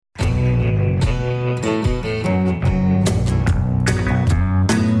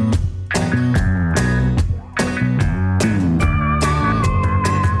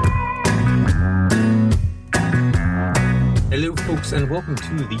folks, and welcome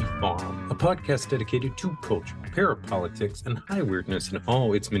to The Farm, a podcast dedicated to culture, parapolitics, and high weirdness in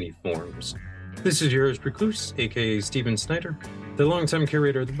all its many forms. This is your host, Recluse, aka Steven Snyder, the longtime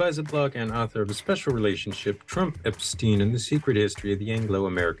curator of the VII blog and author of A Special Relationship, Trump, Epstein, and the Secret History of the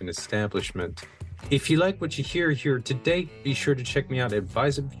Anglo-American Establishment. If you like what you hear here today, be sure to check me out at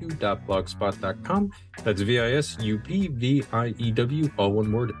visupview.blogspot.com. That's VISUPVIEW, all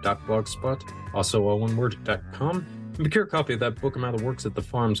one word, .blogspot, also all one word, .com. And procure a copy of that book among the works at The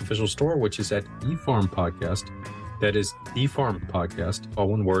Farm's official store, which is at The Farm Podcast. That is The Farm Podcast, all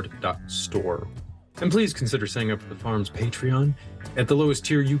one word, .store. And please consider signing up for The Farm's Patreon. At the lowest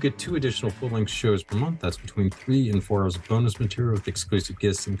tier, you get 2 additional full-length shows per month. That's between 3 and 4 hours of bonus material with exclusive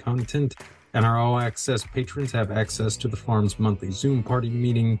guests and content. And our all-access patrons have access to The Farm's monthly Zoom party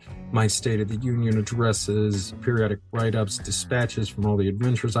meeting, my State of the Union addresses, periodic write-ups, dispatches from all the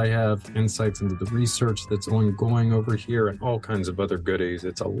adventures I have, insights into the research that's ongoing over here, and all kinds of other goodies.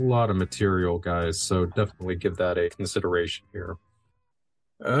 It's a lot of material, guys, so definitely give that a consideration here.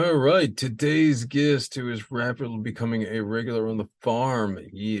 All right, today's guest, who is rapidly becoming a regular on The Farm,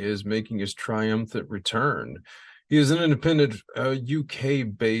 he is making his triumphant return. He is an independent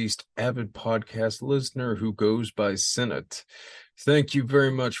UK-based avid podcast listener who goes by Senate. Thank you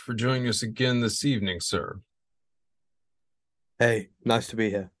very much for joining us again this evening, sir. Hey, nice to be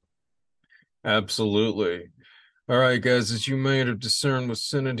here. Absolutely. All right, guys, as you may have discerned with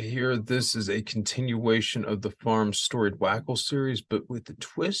Senate here, this is a continuation of the Farm Storied WACL series, but with a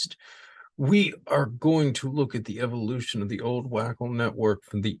twist. We are going to look at the evolution of the old WACL network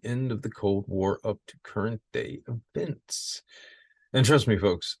from the end of the Cold War up to current day events. And trust me,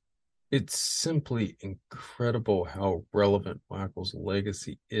 folks, it's simply incredible how relevant WACL's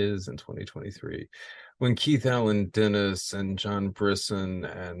legacy is in 2023. When Keith Allen Dennis and John Brisson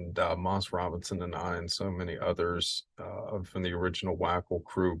and Moss Robinson and I and so many others from the original WACL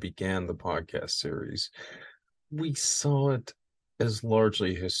crew began the podcast series, we saw it as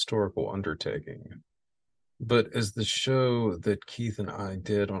largely a historical undertaking. But as the show that Keith and I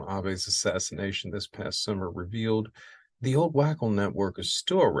did on Abe's assassination this past summer revealed, the old WACL network is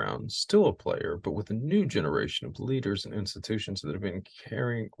still around, still a player, but with a new generation of leaders and institutions that have been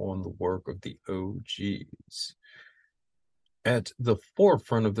carrying on the work of the OGs. At the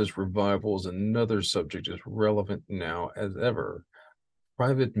forefront of this revival is another subject as relevant now as ever: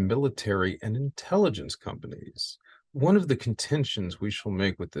 private military and intelligence companies. One of the contentions we shall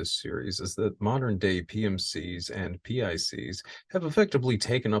make with this series is that modern-day PMCs and PICs have effectively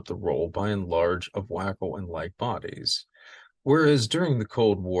taken up the role, by and large, of WACL and like bodies. Whereas during the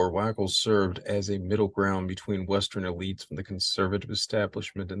Cold War, WACL served as a middle ground between Western elites from the conservative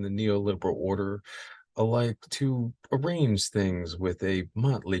establishment and the neoliberal order alike to arrange things with a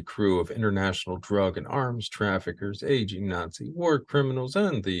motley crew of international drug and arms traffickers, aging Nazi war criminals,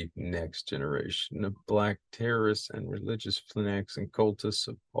 and the next generation of black terrorists and religious fanatics and cultists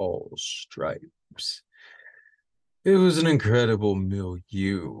of all stripes. It was an incredible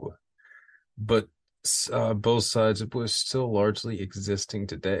milieu, but both sides of it was still largely existing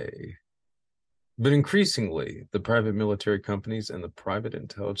today. But increasingly, the private military companies and the private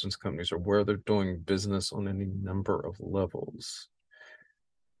intelligence companies are where they're doing business on any number of levels.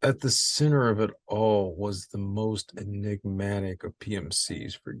 At the center of it all was the most enigmatic of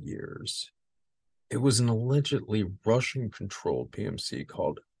PMCs for years. It was an allegedly Russian-controlled PMC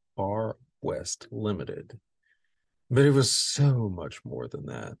called Far West Limited. But it was so much more than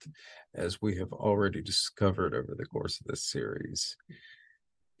that, as we have already discovered over the course of this series.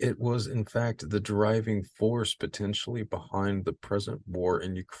 It was, in fact, the driving force potentially behind the present war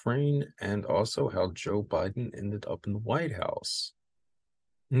in Ukraine, and also how Joe Biden ended up in the White House.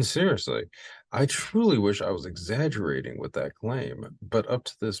 And seriously, I truly wish I was exaggerating with that claim, but up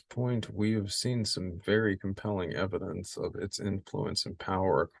to this point, we have seen some very compelling evidence of its influence and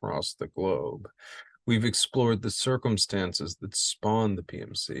power across the globe. We've explored the circumstances that spawned the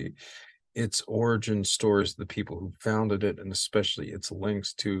PMC, its origin stories of the people who founded it, and especially its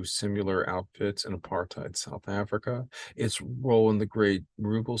links to similar outfits in apartheid South Africa, its role in the Great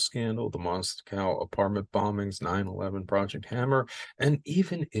Ruble Scandal, the Moscow apartment bombings, 9/11 Project Hammer, and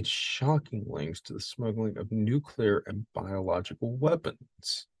even its shocking links to the smuggling of nuclear and biological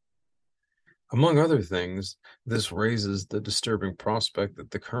weapons. Among other things, this raises the disturbing prospect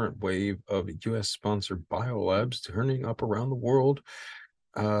that the current wave of U.S.-sponsored biolabs turning up around the world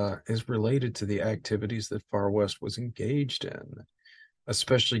is related to the activities that Far West was engaged in,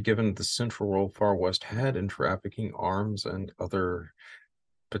 especially given the central role Far West had in trafficking arms and other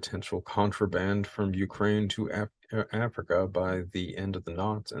potential contraband from Ukraine to Africa by the end of the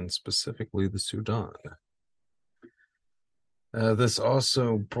Noughts, and specifically the Sudan. This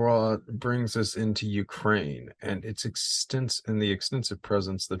also brings us into Ukraine and the extensive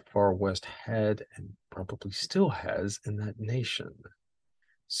presence that Far West had and probably still has in that nation.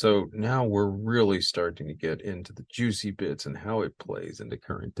 So now we're really starting to get into the juicy bits and how it plays into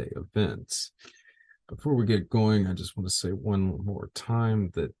current day events. Before we get going, I just want to say one more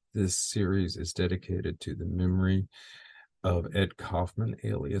time that this series is dedicated to the memory of Ed Kaufman,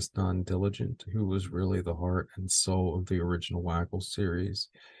 alias Non-Diligent, who was really the heart and soul of the original WACL series.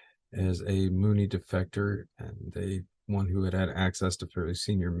 As a Mooney defector and a one who had access to fairly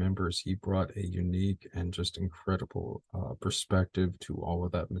senior members, he brought a unique and just incredible perspective to all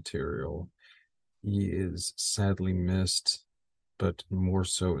of that material. He is sadly missed, but more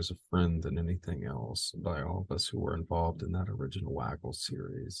so as a friend than anything else by all of us who were involved in that original WACL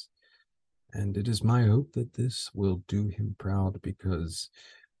series. And it is my hope that this will do him proud because,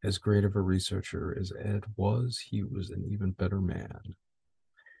 as great of a researcher as Ed was, he was an even better man.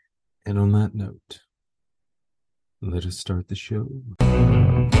 And on that note, let us start the show.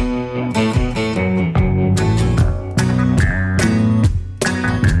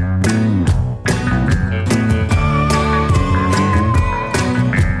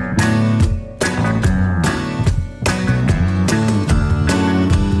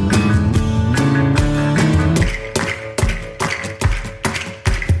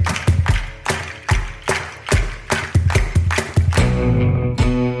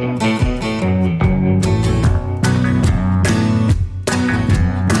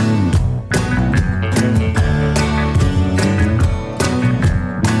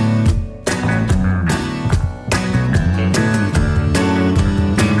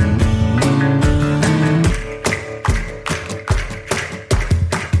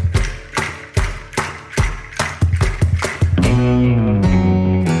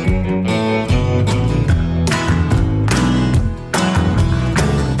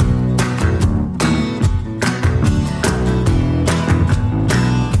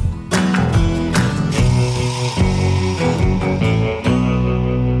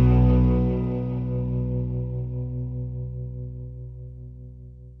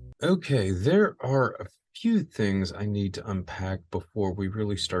 Okay, there are a few things I need to unpack before we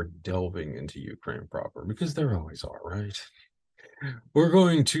really start delving into Ukraine proper, because there always are, right? We're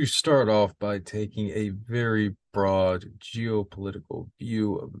going to start off by taking a very broad geopolitical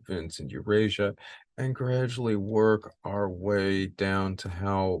view of events in Eurasia and gradually work our way down to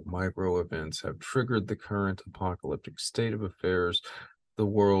how micro events have triggered the current apocalyptic state of affairs the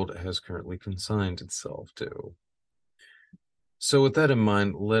world has currently consigned itself to. So with that in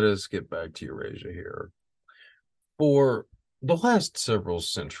mind, let us get back to Eurasia here. For the last several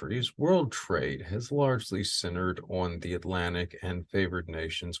centuries, world trade has largely centered on the Atlantic and favored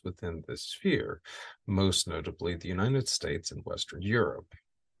nations within this sphere, most notably the United States and Western Europe.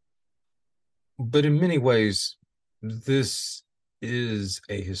 But in many ways, this is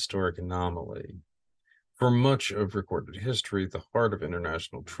a historic anomaly. For much of recorded history, the heart of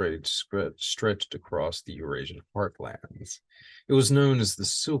international trade stretched across the Eurasian heartlands. It was known as the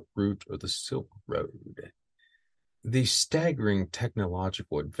Silk Route or the Silk Road. The staggering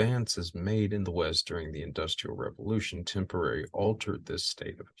technological advances made in the West during the Industrial Revolution temporarily altered this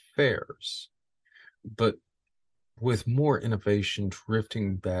state of affairs. But with more innovation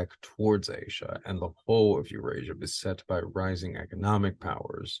drifting back towards Asia and the whole of Eurasia beset by rising economic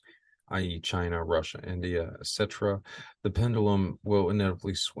powers, i.e. China, Russia, India, etc., the pendulum will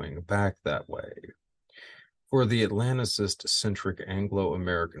inevitably swing back that way. For the Atlanticist-centric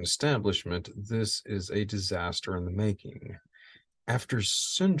Anglo-American establishment, this is a disaster in the making. After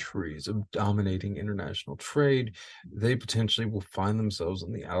centuries of dominating international trade, they potentially will find themselves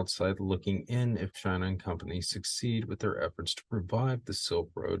on the outside looking in if China and company succeed with their efforts to revive the Silk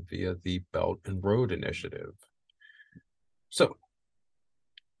Road via the Belt and Road Initiative. So,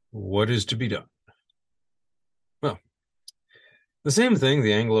 what is to be done? Well, the same thing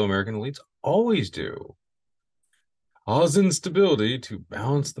the Anglo-American elites always do. Cause instability to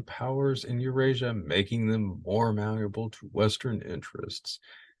balance the powers in Eurasia, making them more malleable to Western interests.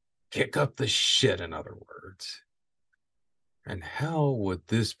 Kick up the shit, in other words. And how would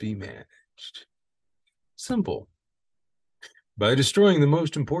this be managed? Simple. By destroying the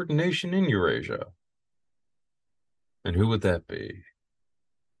most important nation in Eurasia. And who would that be?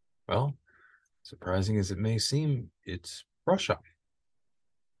 Well, surprising as it may seem, it's Russia.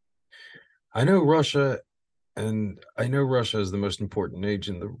 I know Russia as the most important age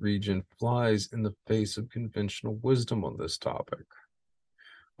in the region flies in the face of conventional wisdom on this topic.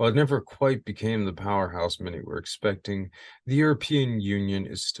 While it never quite became the powerhouse many were expecting, the European Union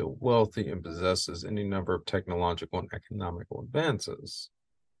is still wealthy and possesses any number of technological and economical advances.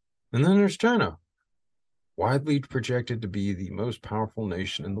 And then there's China, widely projected to be the most powerful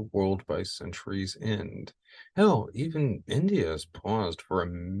nation in the world by century's end. Hell, even India has paused for a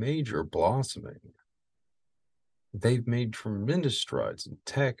major blossoming. They've made tremendous strides in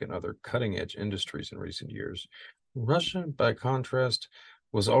tech and other cutting-edge industries in recent years. Russia, by contrast,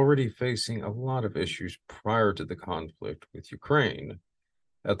 was already facing a lot of issues prior to the conflict with Ukraine.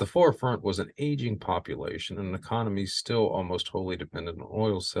 At the forefront was an aging population and an economy still almost wholly dependent on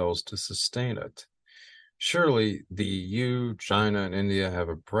oil sales to sustain it. Surely the EU, China, and India have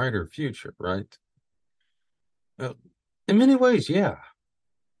a brighter future, right? In many ways, yeah.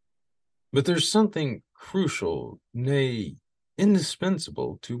 But there's something crucial, nay,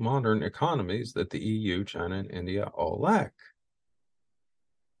 indispensable to modern economies that the EU, China, and India all lack: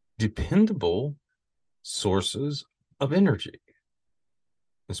 dependable sources of energy,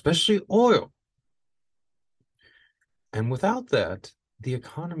 especially oil. And without that, the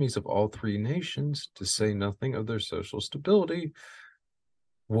economies of all three nations, to say nothing of their social stability,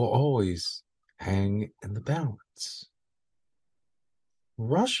 will always hang in the balance.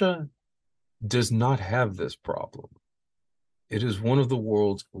 Russia does not have this problem. It is one of the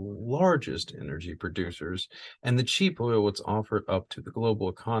world's largest energy producers, and the cheap oil it's offered up to the global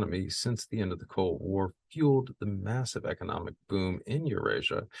economy since the end of the Cold War fueled the massive economic boom in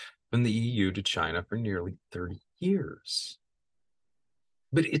Eurasia from the EU to China for nearly 30 years.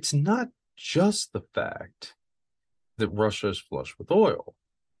 But it's not just the fact that Russia is flush with oil.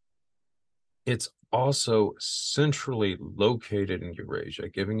 It's also centrally located in Eurasia,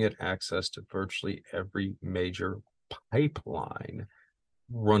 giving it access to virtually every major pipeline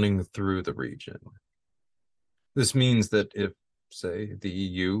running through the region. This means that if, say, the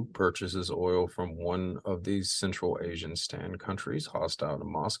EU purchases oil from one of these Central Asian stand countries hostile to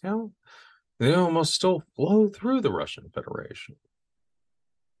Moscow, the oil must still flow through the Russian Federation.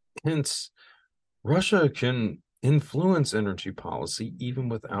 Hence, Russia can influence energy policy even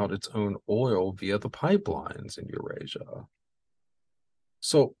without its own oil via the pipelines in Eurasia.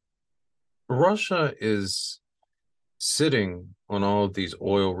 So Russia is sitting on all of these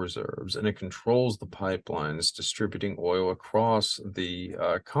oil reserves, and it controls the pipelines distributing oil across the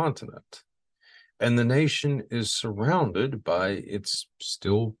continent. And the nation is surrounded by its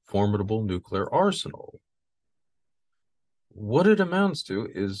still formidable nuclear arsenal. What it amounts to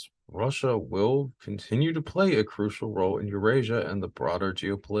is Russia will continue to play a crucial role in Eurasia and the broader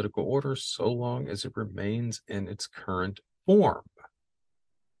geopolitical order so long as it remains in its current form.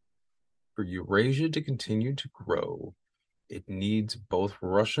 For Eurasia to continue to grow, it needs both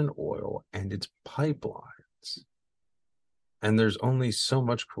Russian oil and its pipelines. And there's only so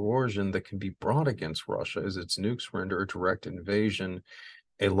much coercion that can be brought against Russia as its nukes render a direct invasion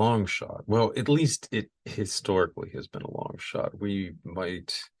a long shot. Well, at least it historically has been a long shot. We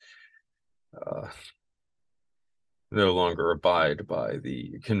might no longer abide by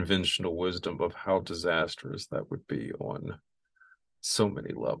the conventional wisdom of how disastrous that would be on so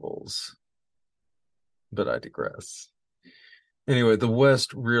many levels. But I digress. Anyway, the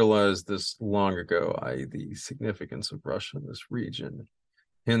West realized this long ago, i.e., the significance of Russia in this region.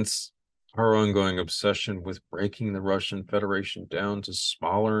 Hence, our ongoing obsession with breaking the Russian Federation down to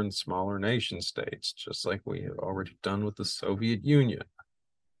smaller and smaller nation states, just like we had already done with the Soviet Union.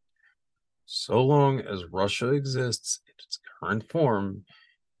 So long as Russia exists in its current form,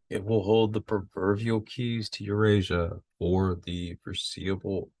 it will hold the proverbial keys to Eurasia for the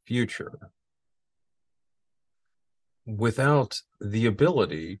foreseeable future. Without the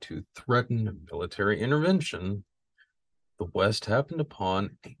ability to threaten military intervention, the West happened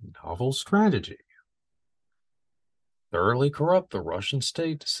upon a novel strategy: thoroughly corrupt the Russian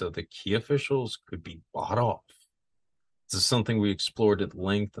state so that key officials could be bought off. This is something we explored at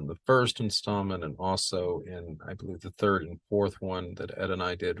length in the first installment and also in, I believe, the third and fourth one that Ed and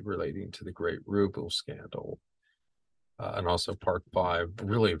I did relating to the Great Ruble scandal. And also part 5,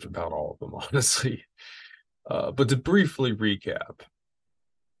 really about all of them, honestly. But to briefly recap,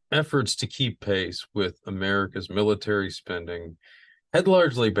 efforts to keep pace with America's military spending had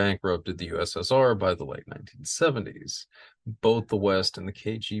largely bankrupted the USSR by the late 1970s. Both the West and the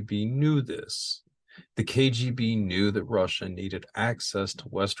KGB knew this. The KGB knew that Russia needed access to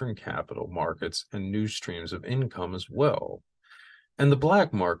Western capital markets and new streams of income as well. And the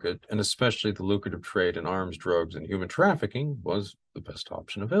black market, and especially the lucrative trade in arms, drugs, and human trafficking, was the best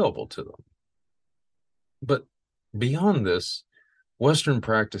option available to them. But beyond this, Western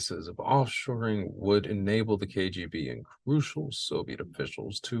practices of offshoring would enable the KGB and crucial Soviet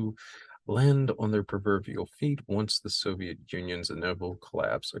officials to land on their proverbial feet once the Soviet Union's inevitable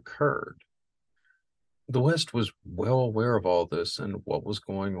collapse occurred. The West was well aware of all this and what was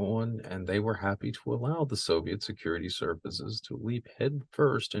going on, and they were happy to allow the Soviet security services to leap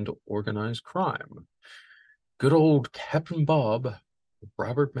headfirst into organized crime. Good old Captain Bob,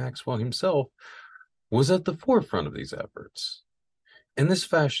 Robert Maxwell himself, was at the forefront of these efforts. In this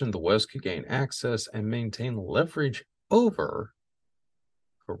fashion, the West could gain access and maintain leverage over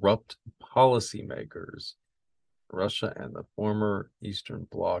corrupt policymakers, Russia and the former Eastern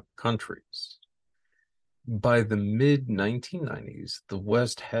Bloc countries. By the mid-1990s, the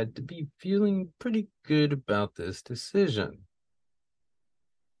West had to be feeling pretty good about this decision.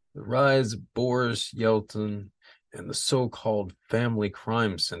 The rise of Boris Yeltsin and the so-called family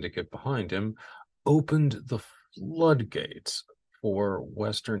crime syndicate behind him opened the floodgates for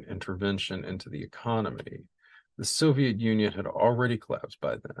Western intervention into the economy. The Soviet Union had already collapsed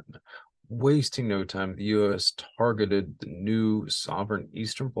by then. Wasting no time, the U.S. targeted the new sovereign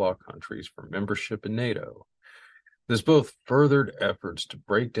Eastern Bloc countries for membership in NATO. This both furthered efforts to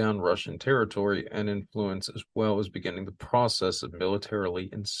break down Russian territory and influence, as well as beginning the process of militarily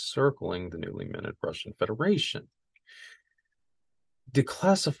encircling the newly minted Russian Federation.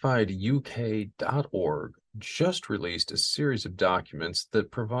 Declassified UK.org just released a series of documents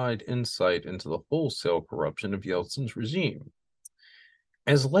that provide insight into the wholesale corruption of Yeltsin's regime.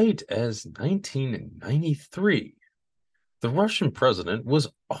 As late as 1993, the Russian president was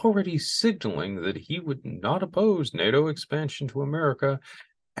already signaling that he would not oppose NATO expansion to America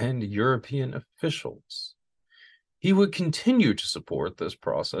and European officials. He would continue to support this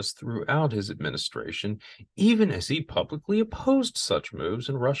process throughout his administration, even as he publicly opposed such moves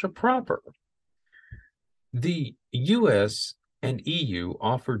in Russia proper. The US and EU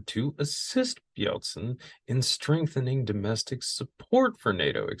offered to assist Yeltsin in strengthening domestic support for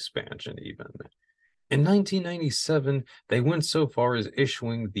NATO expansion, even. In 1997, they went so far as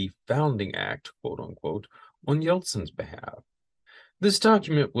issuing the Founding Act, quote unquote, on Yeltsin's behalf. This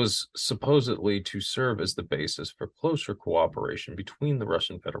document was supposedly to serve as the basis for closer cooperation between the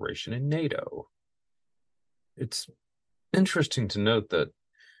Russian Federation and NATO. It's interesting to note that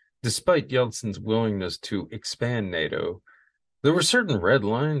despite Yeltsin's willingness to expand NATO, there were certain red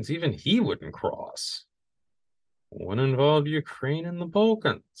lines even he wouldn't cross. One involved Ukraine and the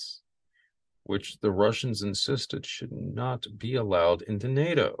Balkans, which the Russians insisted should not be allowed into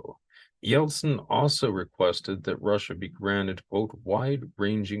NATO. Yeltsin also requested that Russia be granted, quote,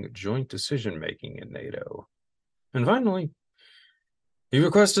 wide-ranging joint decision-making in NATO. And finally, he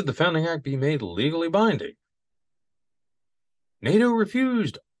requested the Founding Act be made legally binding. NATO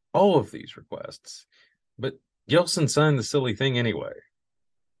refused all of these requests, but Yeltsin signed the silly thing anyway.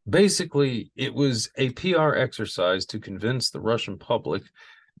 Basically, it was a PR exercise to convince the Russian public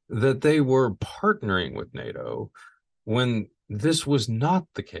that they were partnering with NATO when this was not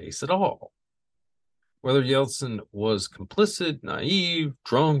the case at all. Whether Yeltsin was complicit, naive,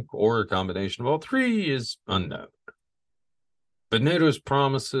 drunk, or a combination of all three is unknown. But NATO's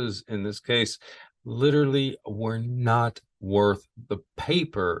promises in this case literally were not worth the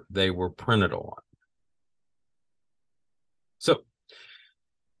paper they were printed on. So,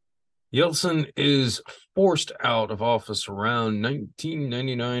 Yeltsin is forced out of office around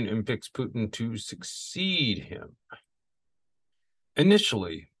 1999 and picks Putin to succeed him.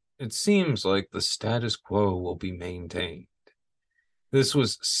 Initially, it seems like the status quo will be maintained. This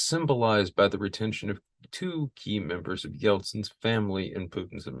was symbolized by the retention of two key members of Yeltsin's family in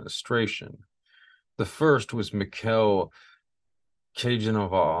Putin's administration. The first was Mikhail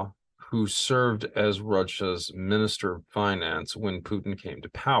Kazhinov, who served as Russia's Minister of Finance when Putin came to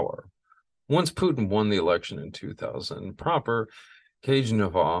power. Once Putin won the election in 2000 proper,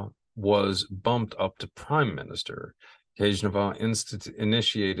 Kazhinov was bumped up to prime minister. Kazhinov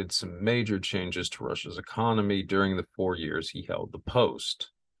initiated some major changes to Russia's economy during the 4 years he held the post.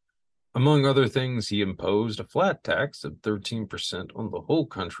 Among other things, he imposed a flat tax of 13% on the whole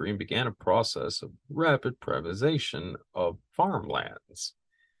country and began a process of rapid privatization of farmlands.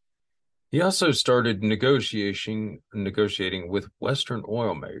 He also started negotiating with Western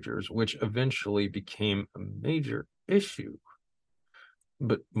oil majors, which eventually became a major issue.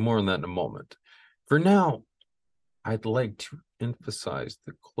 But more on that in a moment. For now, I'd like to emphasize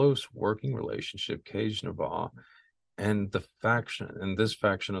the close working relationship Kazhinov and this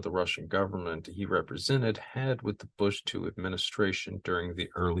faction of the Russian government he represented had with the Bush II administration during the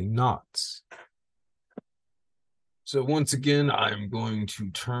early noughts. So once again, I'm going to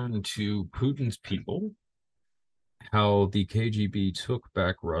turn to Putin's people how the KGB took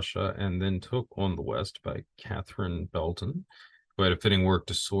back Russia and then took on the West by Catherine Belton, who had a fitting work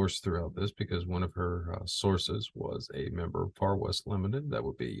to source throughout this because one of her sources was a member of Far West Limited. That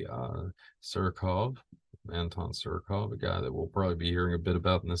would be Surkov, Anton Surkov, a guy that we'll probably be hearing a bit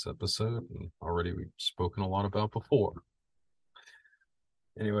about in this episode, and already we've spoken a lot about before.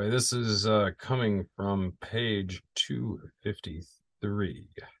 Anyway, this is coming from page 253.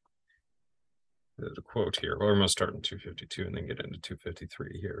 There's a quote here. Well, we're going to start in 252 and then get into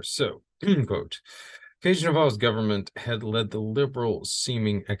 253 here. So, quote, Kazhinov's government had led the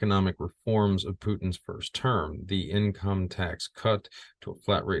liberal-seeming economic reforms of Putin's first term, the income tax cut to a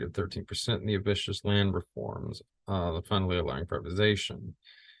flat rate of 13% and the ambitious land reforms, finally allowing privatization.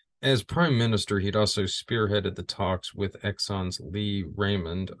 As prime minister, he'd also spearheaded the talks with Exxon's Lee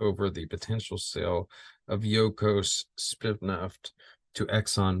Raymond over the potential sale of Yokos Spivneft to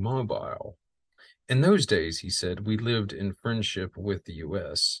ExxonMobil. In those days, he said, we lived in friendship with the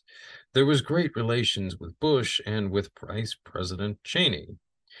U.S. There was great relations with Bush and with Vice President Cheney.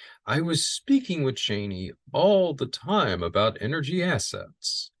 I was speaking with Cheney all the time about energy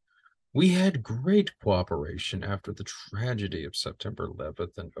assets. We had great cooperation after the tragedy of September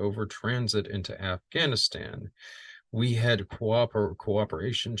 11th and over transit into Afghanistan. We had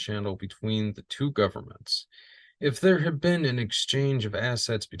cooperation channel between the two governments. If there had been an exchange of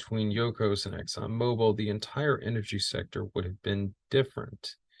assets between Yokos and ExxonMobil, the entire energy sector would have been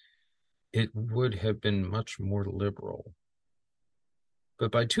different. It would have been much more liberal.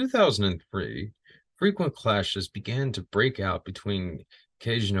 But by 2003, frequent clashes began to break out between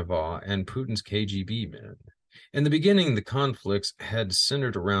Kazhinov and Putin's KGB men. In the beginning, the conflicts had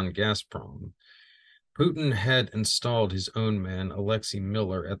centered around Gazprom. Putin had installed his own man, Alexei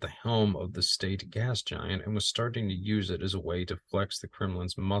Miller, at the helm of the state gas giant and was starting to use it as a way to flex the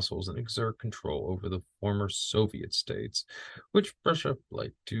Kremlin's muscles and exert control over the former Soviet states, which Russia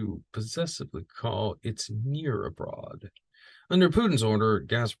liked to possessively call its near abroad. Under Putin's order,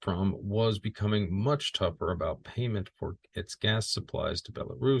 Gazprom was becoming much tougher about payment for its gas supplies to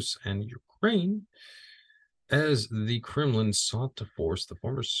Belarus and Ukraine, as the Kremlin sought to force the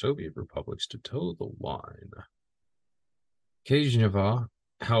former Soviet republics to toe the line. Kazhinov,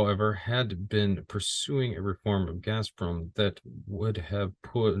 however, had been pursuing a reform of Gazprom that would have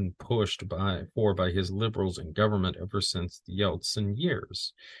been pushed by his liberals in government ever since the Yeltsin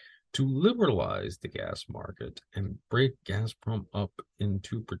years, to liberalize the gas market and break Gazprom up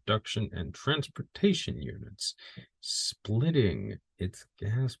into production and transportation units, splitting its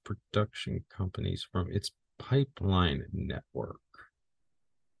gas production companies from its pipeline network.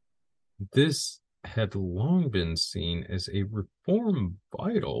 This had long been seen as a reform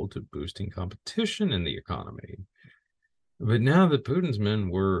vital to boosting competition in the economy. But now that Putin's men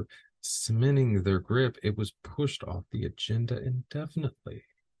were cementing their grip, it was pushed off the agenda indefinitely.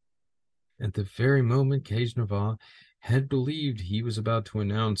 At the very moment Kazhinov had believed he was about to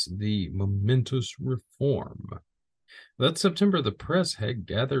announce the momentous reform. That September, the press had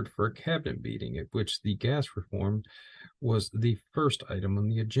gathered for a cabinet meeting at which the gas reform was the first item on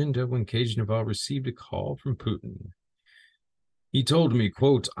the agenda when Kazhinov received a call from Putin. He told me,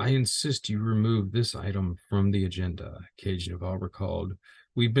 quote, I insist you remove this item from the agenda, Kazhinov recalled.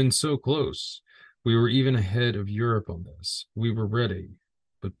 We've been so close. We were even ahead of Europe on this. We were ready.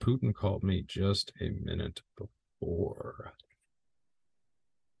 But Putin called me just a minute before.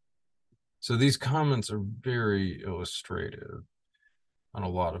 So these comments are very illustrative on a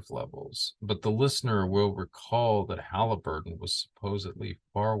lot of levels, but the listener will recall that Halliburton was supposedly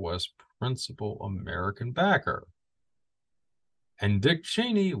Far West principal American backer. And Dick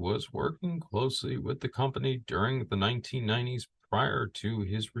Cheney was working closely with the company during the 1990s prior to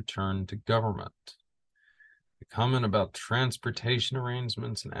his return to government. The comment about transportation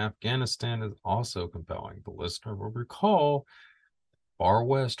arrangements in Afghanistan is also compelling. The listener will recall Far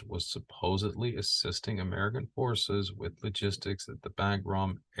West was supposedly assisting American forces with logistics at the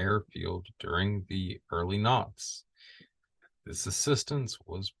Bagram airfield during the early noughts. This assistance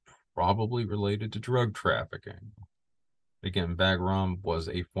was probably related to drug trafficking. Again, Bagram was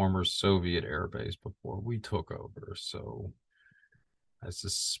a former Soviet airbase before we took over, so I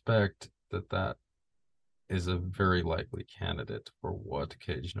suspect that is a very likely candidate for what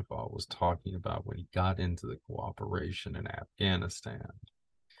Kazhinov was talking about when he got into the cooperation in Afghanistan.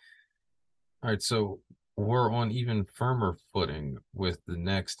 All right, so we're on even firmer footing with the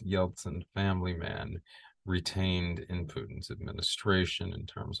next Yeltsin family man retained in Putin's administration in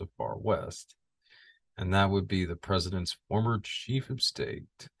terms of Far West. And that would be the president's former chief of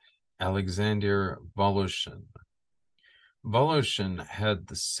state, Alexander Voloshin. Voloshin had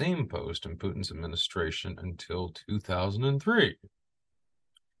the same post in Putin's administration until 2003.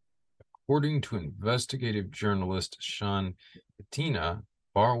 According to investigative journalist Shan Katina,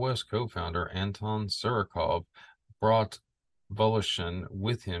 Far West co-founder Anton Surikov brought Voloshin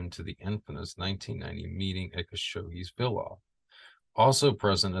with him to the infamous 1990 meeting at Khashoggi's villa. Also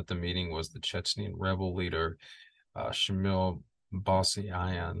present at the meeting was the Chechnyan rebel leader Shamil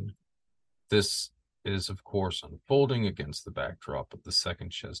Basiyan. This is, of course, unfolding against the backdrop of the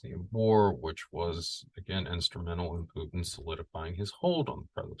Second Chechnyan War, which was, again, instrumental in Putin solidifying his hold on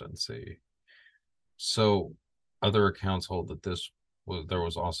the presidency. So other accounts hold that there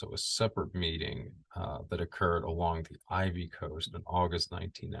was also a separate meeting that occurred along the Ivy Coast in August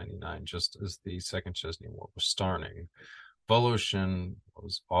 1999, just as the Second Chechnyan War was starting. Voloshin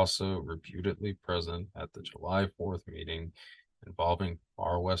was also reputedly present at the July 4th meeting involving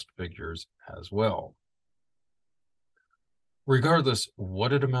Far West figures as well. Regardless,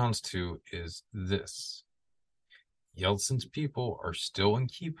 what it amounts to is this. Yeltsin's people are still in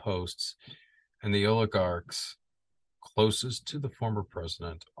key posts, and the oligarchs closest to the former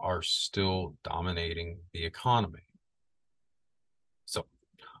president are still dominating the economy. So,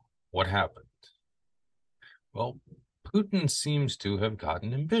 what happened? Well, Putin seems to have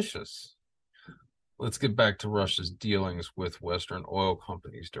gotten ambitious. Let's get back to Russia's dealings with Western oil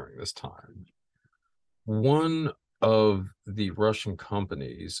companies during this time. One of the Russian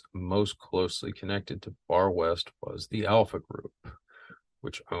companies most closely connected to Far West was the Alpha Group,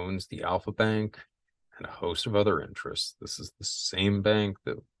 which owns the Alpha Bank and a host of other interests. This is the same bank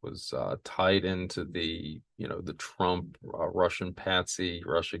that was tied into the Trump Russian patsy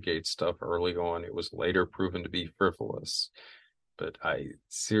Russiagate stuff early on. It was later proven to be frivolous, but I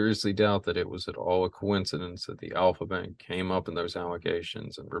seriously doubt that it was at all a coincidence that the Alpha Bank came up in those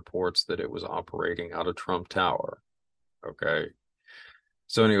allegations and reports that it was operating out of Trump Tower. Okay.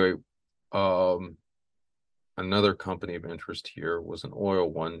 So anyway, another company of interest here was an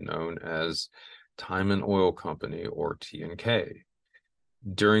oil one known as Timon Oil Company, or TNK.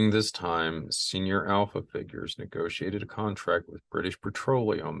 During this time, senior Alpha figures negotiated a contract with British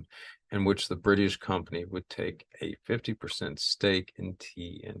Petroleum in which the British company would take a 50% stake in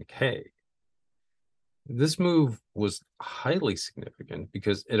TNK. This move was highly significant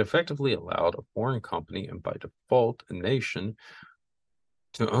because it effectively allowed a foreign company, and by default, a nation,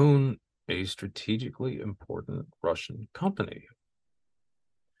 to own a strategically important Russian company.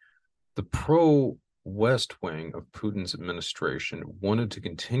 The pro-West wing of Putin's administration wanted to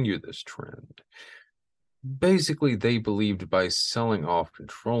continue this trend. Basically, they believed by selling off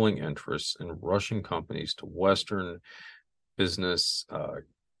controlling interests in Russian companies to Western business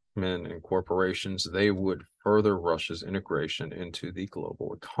men and corporations, they would further Russia's integration into the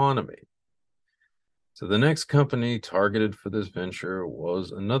global economy. So the next company targeted for this venture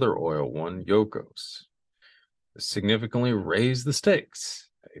was another oil one, Yokos. Significantly raised the stakes.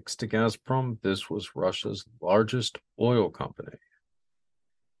 Thanks to Gazprom, this was Russia's largest oil company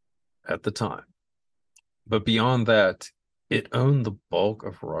at the time. But beyond that, it owned the bulk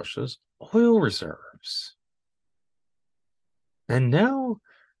of Russia's oil reserves. And now,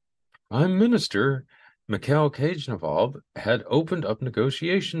 Prime Minister Mikhail Kajnevov had opened up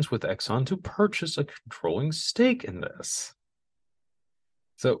negotiations with Exxon to purchase a controlling stake in this.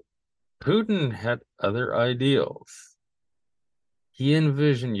 So Putin had other ideals. He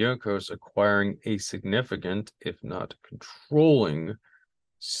envisioned Yokos acquiring a significant, if not controlling,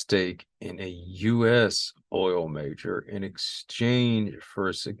 stake in a U.S. oil major in exchange for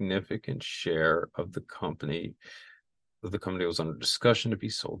a significant share of the company. The company was under discussion to be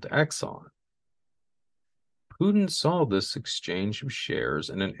sold to Exxon. Putin saw this exchange of shares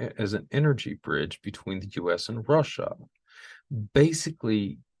as an energy bridge between the U.S. and Russia.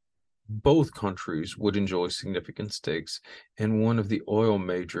 Basically, both countries would enjoy significant stakes in one of the oil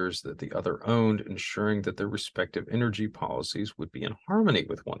majors that the other owned, ensuring that their respective energy policies would be in harmony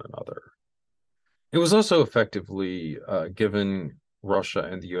with one another. It was also effectively given Russia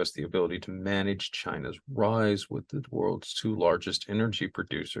and the U.S. the ability to manage China's rise with the world's two largest energy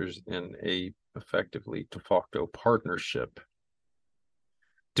producers in a effectively de facto partnership.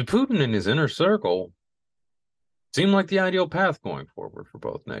 To Putin and his inner circle, seemed like the ideal path going forward for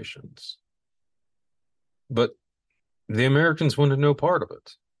both nations. But the Americans wanted no part of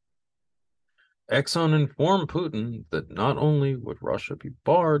it. Exxon informed Putin that not only would Russia be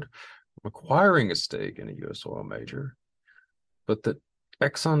barred from acquiring a stake in a U.S. oil major, but that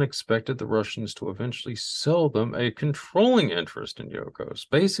Exxon expected the Russians to eventually sell them a controlling interest in Yokos.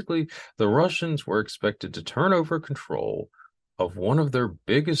 Basically, the Russians were expected to turn over control of one of their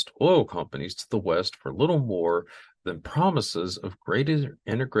biggest oil companies to the West for little more than promises of greater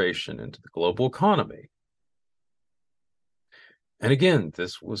integration into the global economy. And again,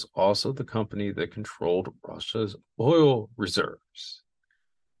 this was also the company that controlled Russia's oil reserves.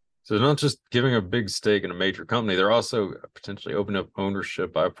 So not just giving a big stake in a major company, they're also potentially opening up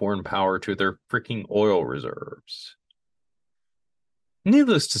ownership by a foreign power to their freaking oil reserves.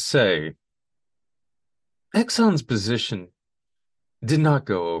 Needless to say, Exxon's position did not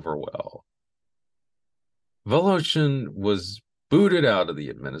go over well. Voloshin was booted out of the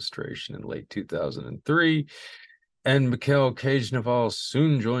administration in late 2003, and Mikhail Kajneval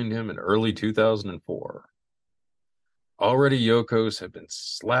soon joined him in early 2004. Already, Yokos had been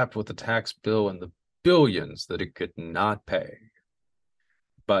slapped with a tax bill and the billions that it could not pay.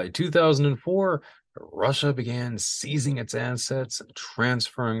 By 2004, Russia began seizing its assets and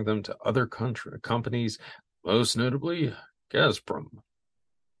transferring them to other companies, most notably Gazprom.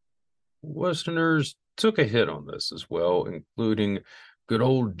 Westerners took a hit on this as well, including good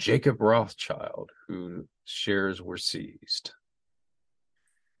old Jacob Rothschild, whose shares were seized.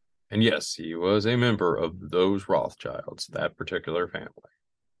 And yes, he was a member of those Rothschilds, that particular family.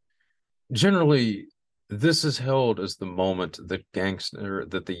 Generally, this is held as the moment that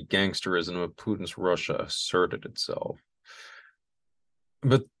the gangsterism of Putin's Russia asserted itself.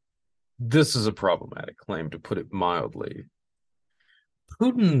 But this is a problematic claim, to put it mildly.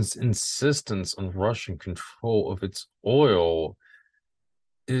 Putin's insistence on Russian control of its oil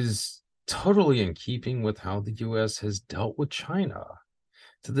is totally in keeping with how the US has dealt with China.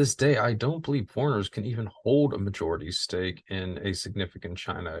 To this day, I don't believe foreigners can even hold a majority stake in a significant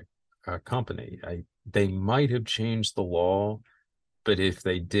China company. They might have changed the law, but if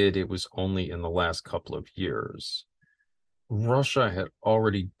they did, it was only in the last couple of years. Russia had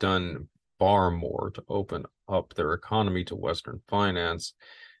already done far more to open up their economy to Western finance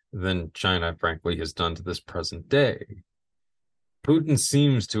than China, frankly, has done to this present day. Putin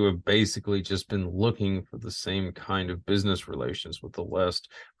seems to have basically just been looking for the same kind of business relations with the West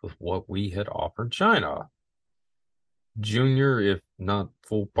with what we had offered China. Junior, if not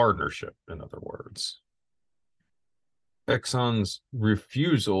full partnership, in other words. Exxon's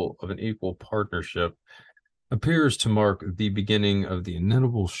refusal of an equal partnership appears to mark the beginning of the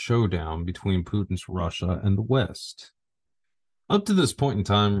inevitable showdown between Putin's Russia and the West. Up to this point in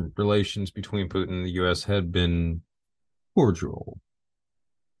time, relations between Putin and the US had been cordial.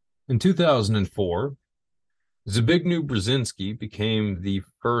 In 2004, Zbigniew Brzezinski became the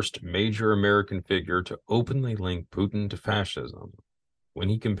first major American figure to openly link Putin to fascism when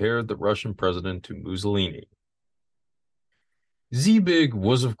he compared the Russian president to Mussolini. Zbig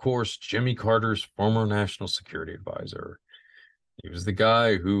was, of course, Jimmy Carter's former national security advisor. He was the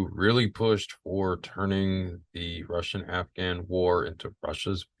guy who really pushed for turning the Russian-Afghan war into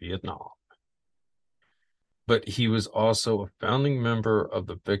Russia's Vietnam. But he was also a founding member of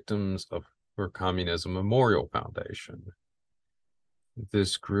the Victims of Communism Memorial Foundation.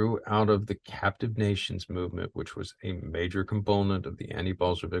 This grew out of the Captive Nations movement, which was a major component of the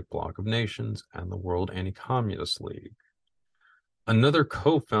anti-Bolshevik bloc of nations and the World Anti-Communist League. Another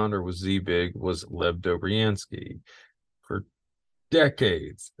co-founder with Zbig was Lev Dobryansky. For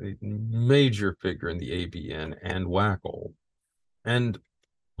decades, a major figure in the ABN and WACL, and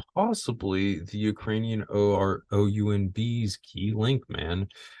possibly the Ukrainian OUNB's key link man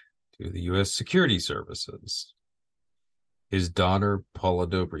to the U.S. security services. His daughter, Paula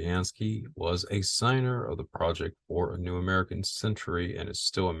Dobryansky, was a signer of the Project for a New American Century and is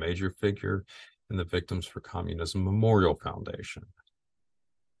still a major figure in the Victims for Communism Memorial Foundation.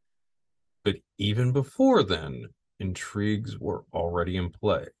 But even before then, intrigues were already in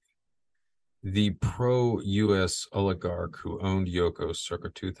play. The pro-U.S. oligarch who owned Yokos circa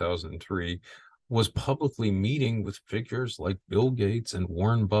 2003 was publicly meeting with figures like Bill Gates and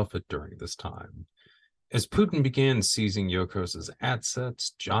Warren Buffett during this time. As Putin began seizing Yokos's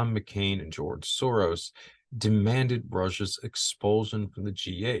assets, John McCain and George Soros demanded Russia's expulsion from the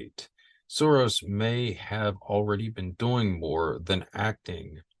G8. Soros may have already been doing more than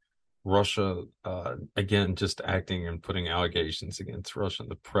acting. Russia, again, just acting and putting allegations against Russia in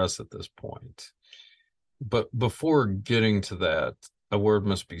the press at this point. But before getting to that, a word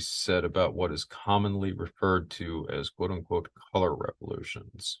must be said about what is commonly referred to as quote-unquote color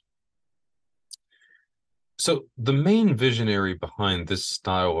revolutions. So the main visionary behind this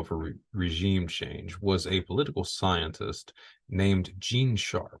style of a regime change was a political scientist named Gene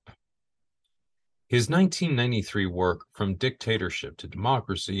Sharp. His 1993 work, From Dictatorship to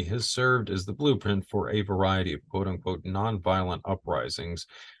Democracy, has served as the blueprint for a variety of quote-unquote nonviolent uprisings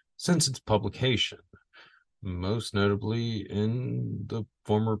since its publication, most notably in the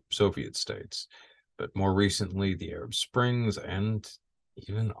former Soviet states. but more recently, the Arab Springs and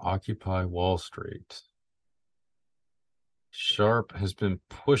even Occupy Wall Street. Sharp has been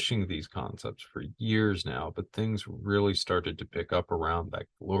pushing these concepts for years now, but things really started to pick up around that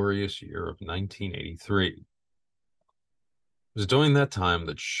glorious year of 1983. It was during that time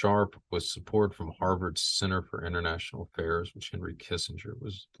that Sharp, with support from Harvard's Center for International Affairs, which Henry Kissinger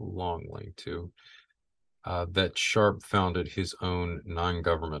was long linked to, that Sharp founded his own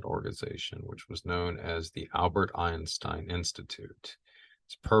non-government organization, which was known as the Albert Einstein Institute.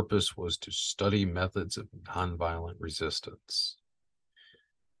 Its purpose was to study methods of nonviolent resistance.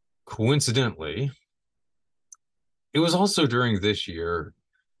 Coincidentally, it was also during this year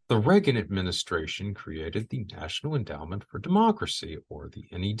the Reagan administration created the National Endowment for Democracy, or the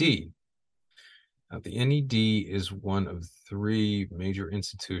NED. Now, the NED is one of three major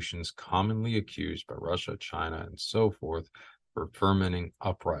institutions commonly accused by Russia, China, and so forth for fomenting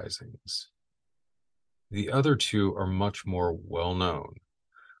uprisings. The other two are much more well-known.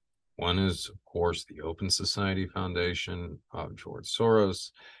 One is, of course, the Open Society Foundation of George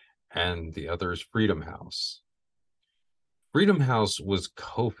Soros, and the other is Freedom House. Freedom House was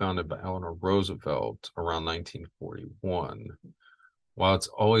co-founded by Eleanor Roosevelt around 1941. While it's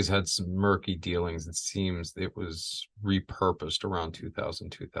always had some murky dealings, it seems it was repurposed around 2000,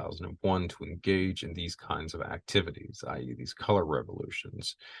 2001 to engage in these kinds of activities, i.e. these color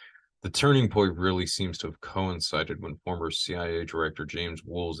revolutions. The turning point really seems to have coincided when former CIA Director James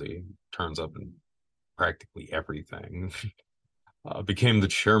Woolsey, turns up in practically everything, became the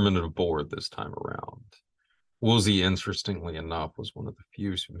chairman of the board this time around. Woolsey, interestingly enough, was one of the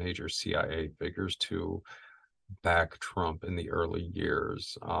few major CIA figures to back Trump in the early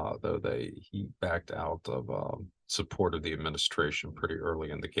years, though he backed out of support of the administration pretty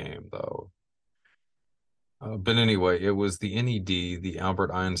early in the game, though. But anyway, it was the NED, the Albert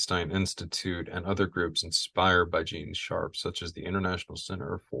Einstein Institute, and other groups inspired by Gene Sharp, such as the International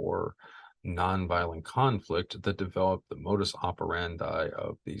Center for Nonviolent Conflict, that developed the modus operandi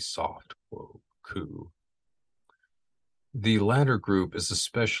of the soft coup. The latter group is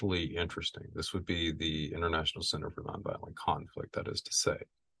especially interesting. This would be the International Center for Nonviolent Conflict, that is to say.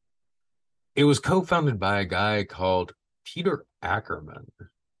 It was co-founded by a guy called Peter Ackerman.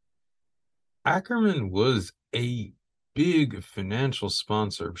 Ackerman was a big financial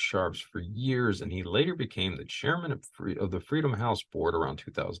sponsor of Sharp's for years, and he later became the chairman of the Freedom House board around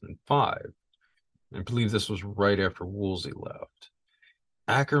 2005. I believe this was right after Woolsey left.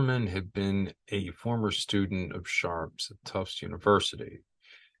 Ackerman had been a former student of Sharp's at Tufts University.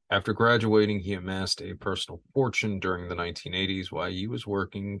 After graduating, he amassed a personal fortune during the 1980s while he was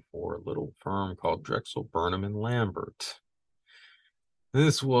working for a little firm called Drexel, Burnham, and Lambert.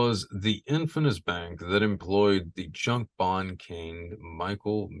 This was the infamous bank that employed the junk bond king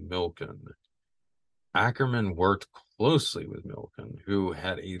Michael Milken. Ackerman worked closely with Milken, who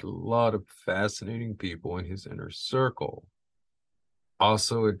had a lot of fascinating people in his inner circle.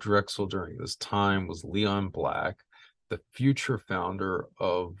 Also at Drexel during this time was Leon Black, the future founder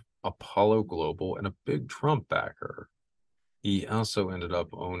of Apollo Global and a big Trump backer. He also ended up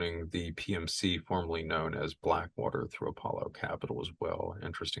owning the PMC, formerly known as Blackwater, through Apollo Capital as well.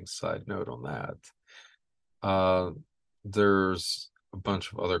 Interesting side note on that. There's a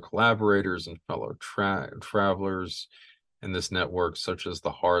bunch of other collaborators and fellow travelers in this network, such as the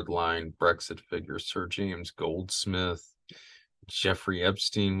hardline Brexit figure Sir James Goldsmith. Jeffrey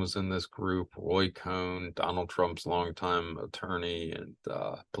Epstein was in this group, Roy Cohn, Donald Trump's longtime attorney and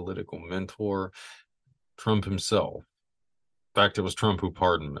political mentor, Trump himself. In fact, it was Trump who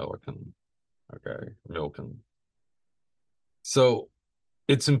pardoned Milken. So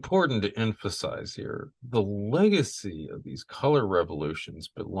it's important to emphasize here, the legacy of these color revolutions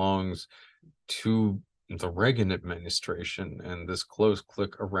belongs to the Reagan administration and this close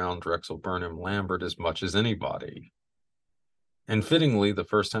clique around Drexel, Burnham, Lambert as much as anybody. And fittingly, the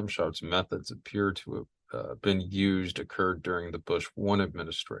first time Sharp's methods appear to have been used occurred during the Bush I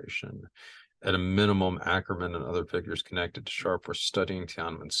administration. At a minimum, Ackerman and other figures connected to Sharp were studying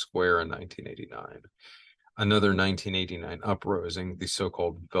Tiananmen Square in 1989. Another 1989 uprising, the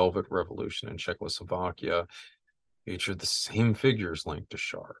so-called Velvet Revolution in Czechoslovakia, featured the same figures linked to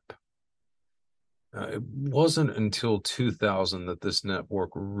Sharp. It wasn't until 2000 that this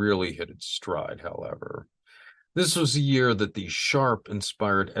network really hit its stride, however. This was the year that the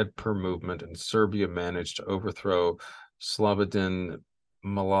Sharp-inspired EDPR movement in Serbia managed to overthrow Slobodan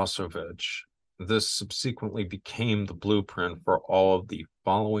Milosevic. This subsequently became the blueprint for all of the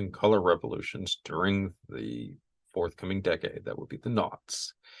following color revolutions during the forthcoming decade. That would be the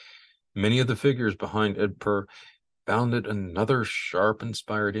noughts. Many of the figures behind EDPR founded another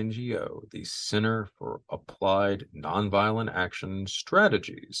sharp-inspired NGO, the Center for Applied Nonviolent Action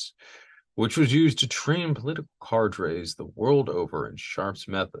Strategies, which was used to train political cadres the world over in Sharp's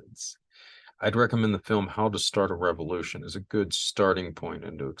methods. I'd recommend the film How to Start a Revolution as a good starting point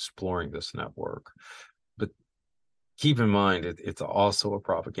into exploring this network. But keep in mind, it's also a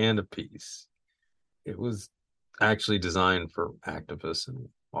propaganda piece. It was actually designed for activists in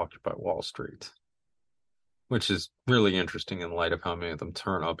Occupy Wall Street, which is really interesting in light of how many of them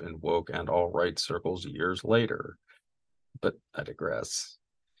turn up in woke and alt-right circles years later. But I digress.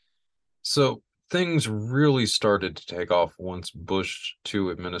 So things really started to take off once Bush II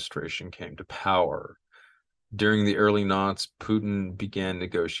administration came to power. During the early noughts, Putin began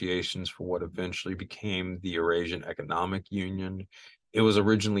negotiations for what eventually became the Eurasian Economic Union. It was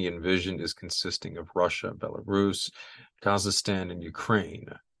originally envisioned as consisting of Russia, Belarus, Kazakhstan, and Ukraine.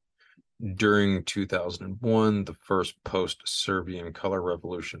 During 2001, the first post-Serbian color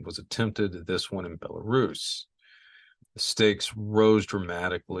revolution was attempted, this one in Belarus. The stakes rose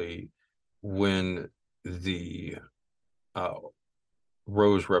dramatically when the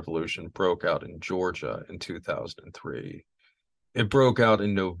Rose Revolution broke out in Georgia in 2003. It broke out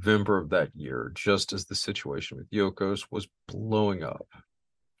in November of that year, just as the situation with Yokos was blowing up.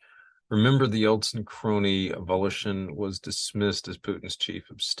 Remember, the Yeltsin crony Voloshin was dismissed as Putin's chief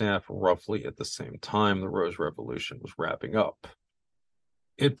of staff roughly at the same time the Rose Revolution was wrapping up.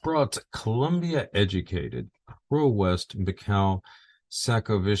 It brought Columbia-educated, pro-West Mikhail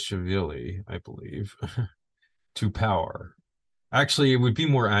Saakashvili, I believe, to power. Actually, it would be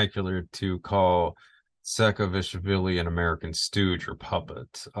more accurate to call Saakashvili an American stooge or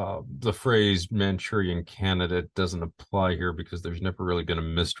puppet. The phrase Manchurian candidate doesn't apply here because there's never really been a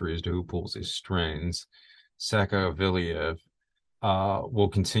mystery as to who pulls these strings. Saakashvili will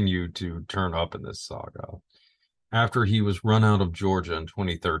continue to turn up in this saga. After he was run out of Georgia in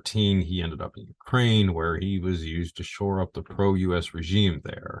 2013, he ended up in Ukraine, where he was used to shore up the pro-U.S. regime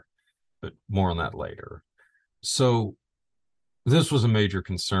there. But more on that later. So this was a major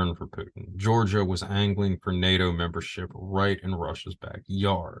concern for Putin. Georgia was angling for NATO membership right in Russia's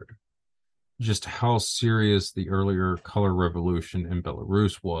backyard. Just how serious the earlier color revolution in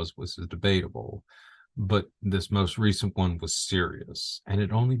Belarus was debatable, but this most recent one was serious, and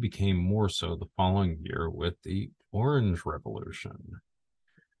it only became more so the following year with the Orange Revolution.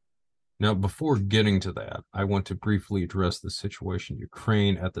 Now, before getting to that, I want to briefly address the situation in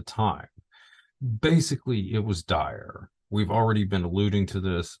Ukraine at the time. Basically, it was dire. We've already been alluding to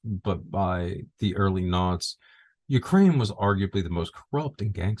this, but by the early noughts, Ukraine was arguably the most corrupt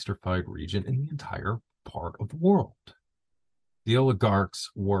and gangsterfied region in the entire part of the world. The oligarchs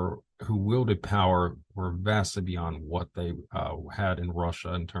who wielded power were vastly beyond what they had in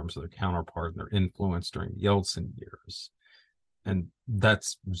Russia in terms of their counterpart and their influence during the Yeltsin years. And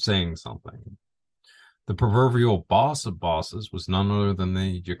that's saying something. The proverbial boss of bosses was none other than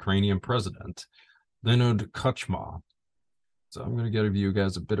the Ukrainian president, Leonid Kuchma. So I'm going to give you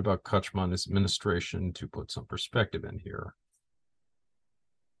guys a bit about Kuchma and his administration to put some perspective in here.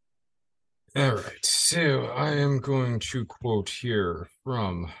 All right, so I am going to quote here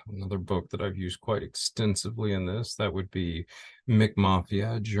from another book that I've used quite extensively in this. That would be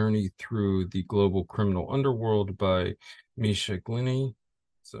McMafia, Journey Through the Global Criminal Underworld by Misha Glynny.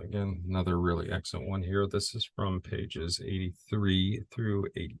 So again, another really excellent one here. This is from pages 83 through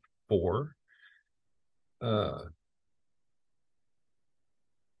 84.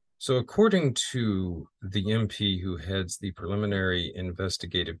 So according to the MP who heads the Preliminary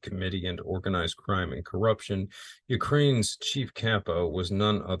Investigative Committee into Organized Crime and Corruption, Ukraine's chief capo was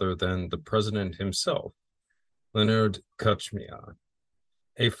none other than the president himself, Leonid Kuchma,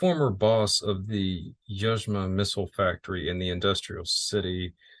 a former boss of the Yuzhma missile factory in the industrial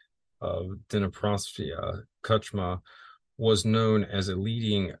city of Dnipropetrovsk. Kuchma was known as a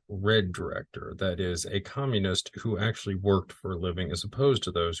leading red director, that is, a communist who actually worked for a living as opposed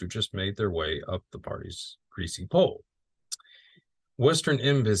to those who just made their way up the party's greasy pole. Western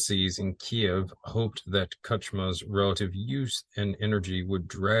embassies in Kiev hoped that Kuchma's relative youth and energy would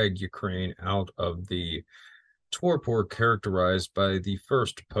drag Ukraine out of the torpor characterized by the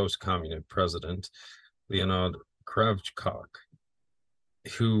first post-communist president, Leonid Kravchuk,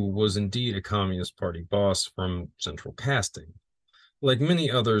 who was indeed a Communist Party boss from central casting. Like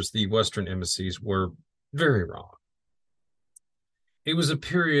many others, the Western embassies were very wrong. It was a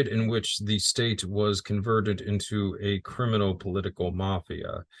period in which the state was converted into a criminal political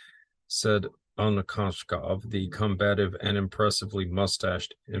mafia, said Onakashkov, the combative and impressively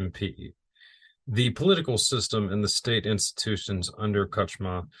mustached MP. The political system and the state institutions under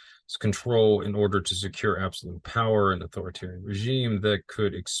Kuchma's control in order to secure absolute power and authoritarian regime that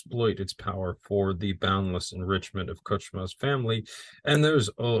could exploit its power for the boundless enrichment of Kuchma's family and those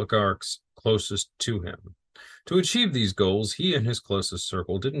oligarchs closest to him. To achieve these goals, he and his closest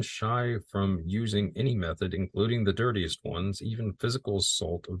circle didn't shy from using any method, including the dirtiest ones, even physical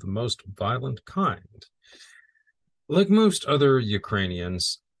assault of the most violent kind. Like most other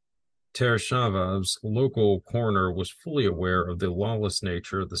Ukrainians, Tereshav's local coroner was fully aware of the lawless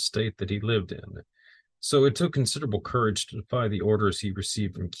nature of the state that he lived in. So it took considerable courage to defy the orders he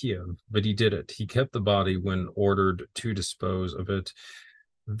received from Kiev, but he did it. He kept the body when ordered to dispose of it,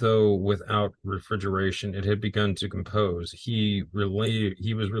 though without refrigeration, it had begun to compose. He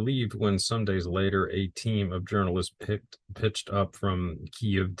was relieved when some days later a team of journalists pitched up from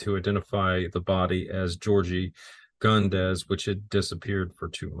Kiev to identify the body as Georgy Gundez, which had disappeared for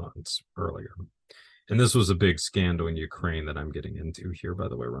 2 months earlier. And this was a big scandal in Ukraine that I'm getting into here, by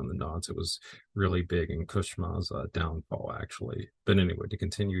the way, around the nods. It was really big in Kuchma's downfall, actually. But anyway, to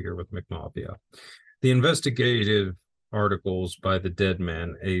continue here with McMafia. The investigative articles by the dead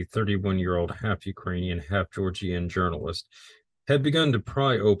man, a 31-year-old half-Ukrainian, half-Georgian journalist, had begun to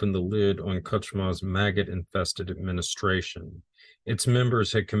pry open the lid on Kuchma's maggot-infested administration. Its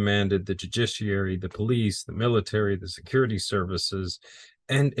members had commanded the judiciary, the police, the military, the security services,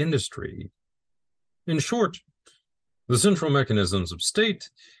 and industry. In short, the central mechanisms of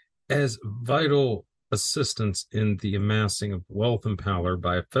state as vital assistance in the amassing of wealth and power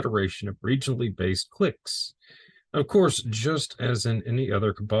by a federation of regionally based cliques. Of course, just as in any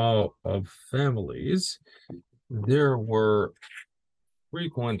other cabal of families, there were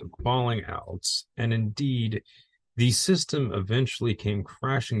frequent falling outs, and indeed, the system eventually came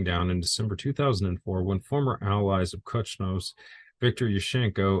crashing down in December 2004 when former allies of Kuchnos, Viktor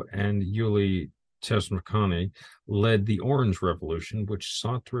Yushchenko and Yuliy Chesmakany, led the Orange Revolution, which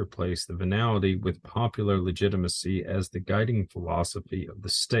sought to replace the venality with popular legitimacy as the guiding philosophy of the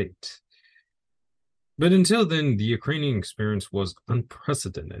state. But until then, the Ukrainian experience was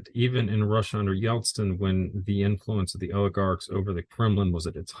unprecedented, even in Russia under Yeltsin, when the influence of the oligarchs over the Kremlin was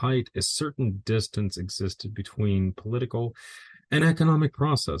at its height. A certain distance existed between political and economic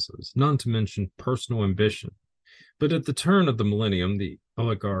processes, not to mention personal ambition. But at the turn of the millennium, the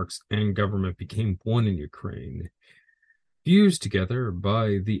oligarchs and government became one in Ukraine, fused together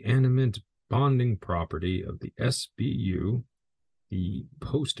by the animate bonding property of the SBU, the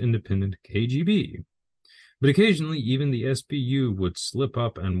post-independent KGB. But occasionally, even the SBU would slip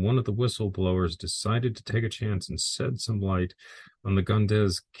up, and one of the whistleblowers decided to take a chance and shed some light on the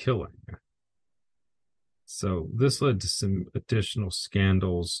Gundez killing. So this led to some additional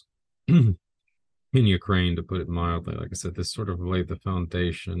scandals in Ukraine, to put it mildly. Like I said, this sort of laid the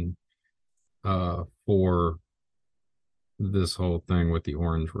foundation for this whole thing with the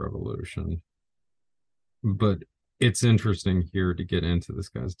Orange Revolution. But it's interesting here to get into this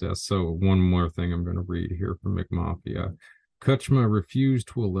guy's death. So one more thing I'm going to read here from McMafia. Kuchma refused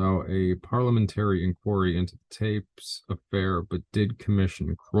to allow a parliamentary inquiry into the tapes affair, but did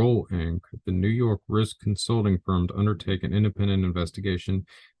commission Kroll Inc., the New York risk consulting firm, to undertake an independent investigation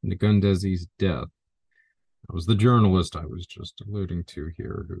into Gundez's death. That was the journalist I was just alluding to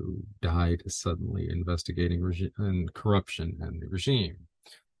here, who died suddenly investigating and corruption and the regime.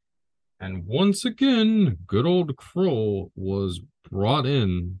 And once again, good old Kroll was brought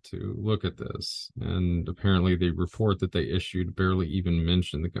in to look at this. And apparently the report that they issued barely even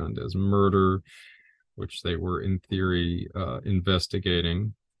mentioned the Gundez murder, which they were in theory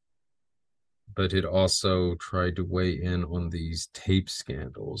investigating. But it also tried to weigh in on these tape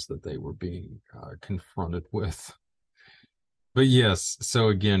scandals that they were being confronted with. But yes, so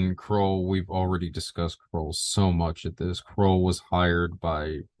again, Kroll, we've already discussed Kroll so much at this. Kroll was hired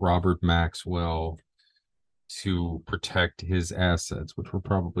by Robert Maxwell to protect his assets, which were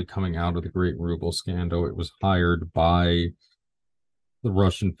probably coming out of the Great Ruble scandal. It was hired by the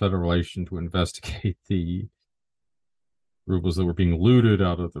Russian Federation to investigate the rubles that were being looted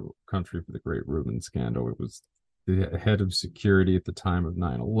out of the country for the Great Ruben scandal. It was the head of security at the time of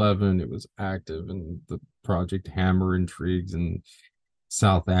 9/11. It was active in the Project Hammer intrigues in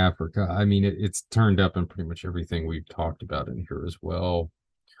South Africa. I mean, it's turned up in pretty much everything we've talked about in here as well.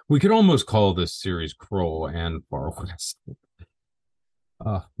 We could almost call this series Kroll and Far West.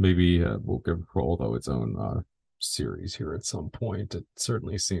 Maybe we'll give Kroll, though, its own series here at some point. It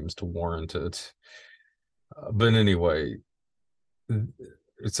certainly seems to warrant it. But anyway,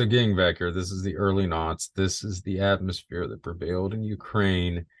 so getting back here, this is the early noughts. This is the atmosphere that prevailed in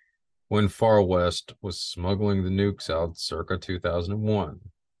Ukraine when Far West was smuggling the nukes out circa 2001.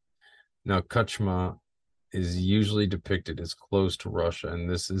 Now, Kuchma is usually depicted as close to Russia, and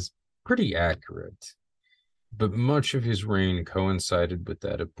this is pretty accurate. But much of his reign coincided with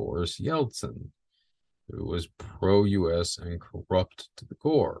that of Boris Yeltsin, who was pro-US and corrupt to the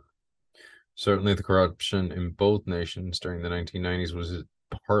core. Certainly, the corruption in both nations during the 1990s was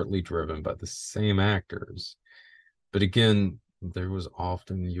partly driven by the same actors. But again, there was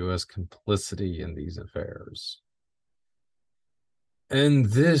often US complicity in these affairs. And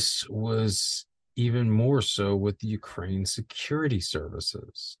this was even more so with the Ukraine security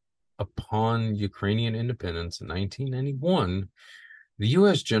services. Upon Ukrainian independence in 1991, the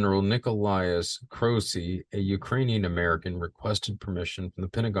U.S. General Nikolaus Krosi, a Ukrainian American, requested permission from the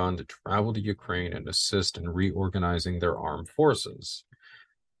Pentagon to travel to Ukraine and assist in reorganizing their armed forces.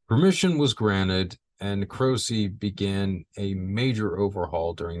 Permission was granted, and Krosi began a major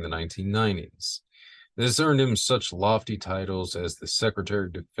overhaul during the 1990s. This earned him such lofty titles as the Secretary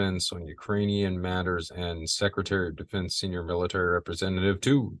of Defense on Ukrainian Matters and Secretary of Defense Senior Military Representative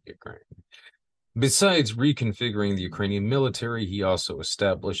to Ukraine. Besides reconfiguring the Ukrainian military, he also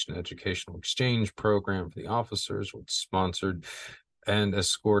established an educational exchange program for the officers, which sponsored and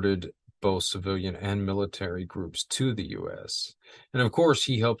escorted both civilian and military groups to the U.S. And of course,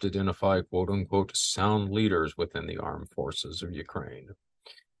 he helped identify quote-unquote sound leaders within the armed forces of Ukraine.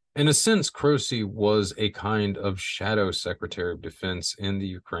 In a sense, Krosi was a kind of shadow Secretary of Defense in the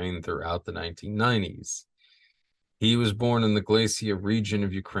Ukraine throughout the 1990s. He was born in the Galicia region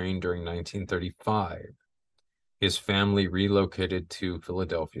of Ukraine during 1935. His family relocated to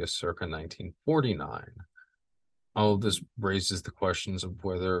Philadelphia circa 1949. All of this raises the questions of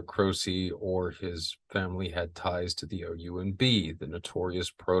whether Krosi or his family had ties to the OUNB, the notorious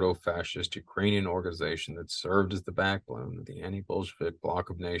proto-fascist Ukrainian organization that served as the backbone of the anti-Bolshevik bloc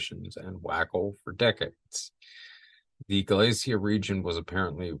of nations and WACL for decades. The Galicia region was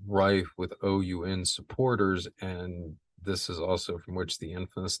apparently rife with OUN supporters, and this is also from which the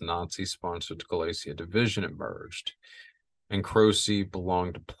infamous Nazi-sponsored Galicia division emerged. And Krosi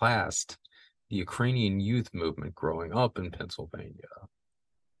belonged to Plast, the Ukrainian youth movement growing up in Pennsylvania.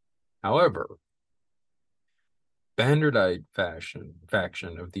 However, Banderite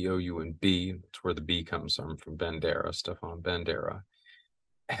faction of the OUNB, that's where the B comes from Bandera, Stefan Bandera,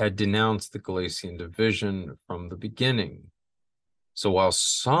 had denounced the Galician division from the beginning. So while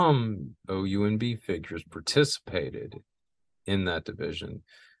some OUNB figures participated in that division,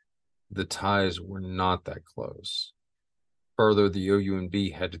 the ties were not that close. Further, the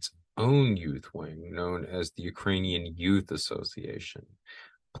OUNB had its own youth wing known as the Ukrainian Youth Association.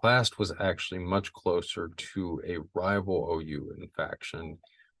 Plast was actually much closer to a rival OUN faction,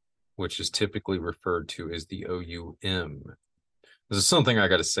 which is typically referred to as the OUM. This is something I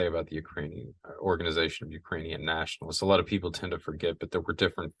got to say about the Ukrainian Organization of Ukrainian Nationalists. A lot of people tend to forget, but there were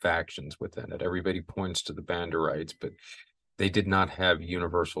different factions within it. Everybody points to the Banderites, but they did not have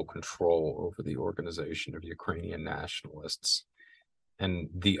universal control over the Organization of Ukrainian Nationalists. And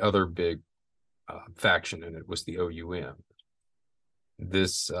the other big faction in it was the OUM.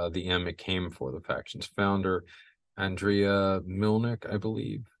 The M, it came for the faction's founder, Andrea Milnik, I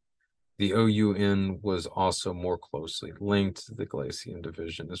believe. The OUN was also more closely linked to the Galician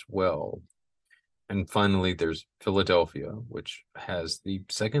division as well. And finally, there's Philadelphia, which has the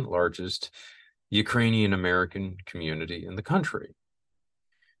second largest Ukrainian American community in the country.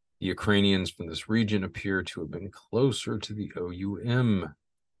 The Ukrainians from this region appear to have been closer to the OUM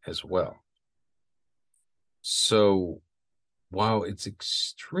as well. So while it's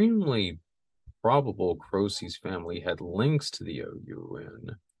extremely probable Krosi's family had links to the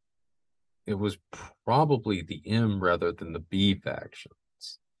OUN, it was probably the M rather than the B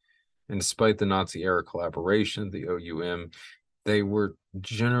factions. And despite the Nazi-era collaboration of the OUM, they were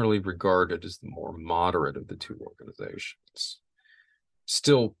generally regarded as the more moderate of the two organizations.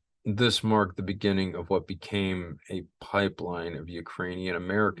 Still, this marked the beginning of what became a pipeline of Ukrainian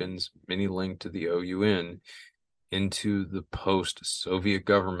Americans, many linked to the OUN, into the post-Soviet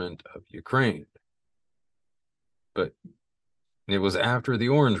government of Ukraine. But it was after the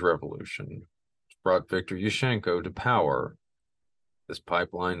Orange Revolution, which brought Viktor Yushchenko to power, this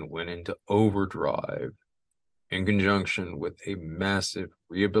pipeline went into overdrive in conjunction with a massive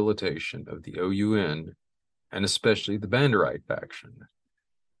rehabilitation of the OUN and especially the Banderite faction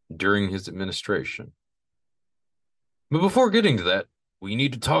during his administration. But before getting to that, we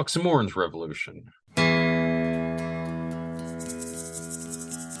need to talk some Orange Revolution.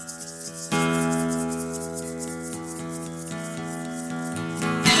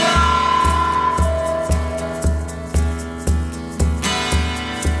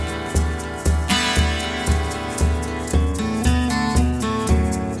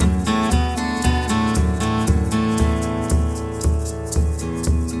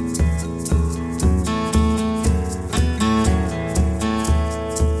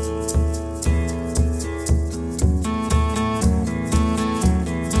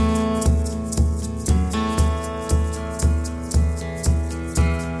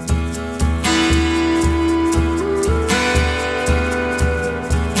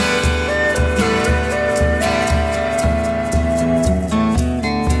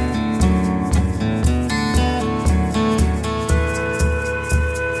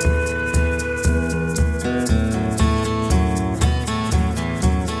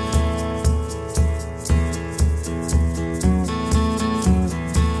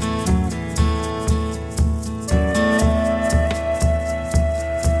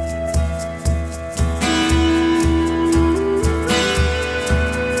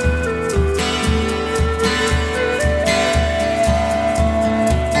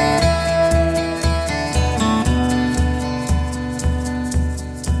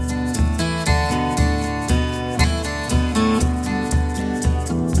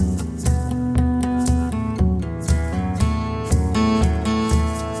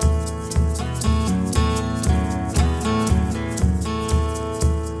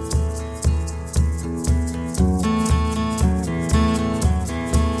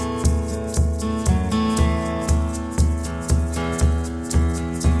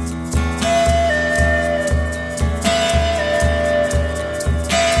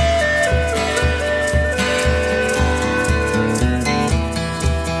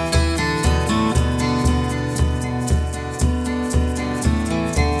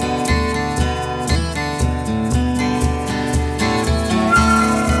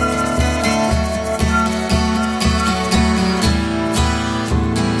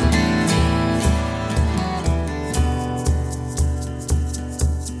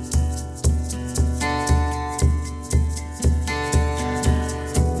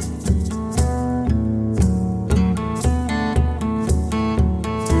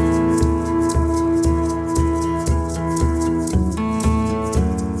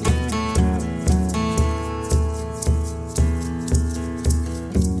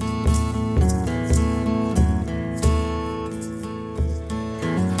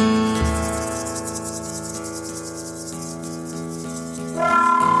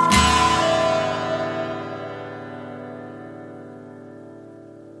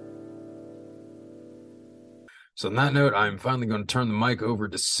 So on that note, I'm finally going to turn the mic over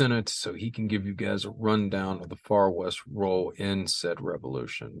to Senate so he can give you guys a rundown of the Far West role in said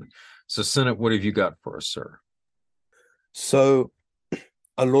revolution. So Senate, what have you got for us, sir? So,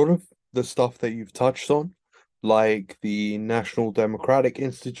 a lot of the stuff that you've touched on, like the National Democratic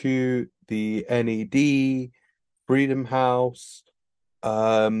Institute, the NED, Freedom House,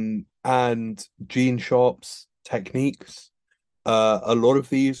 and Gene Sharp's techniques, a lot of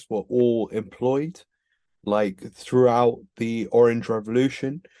these were all employed like throughout the Orange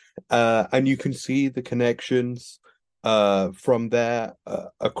Revolution, and you can see the connections from there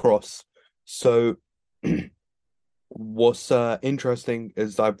across. So what's interesting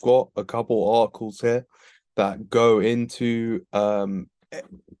is I've got a couple articles here that go into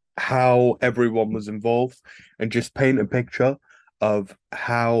how everyone was involved and just paint a picture of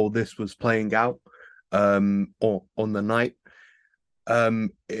how this was playing out on the night.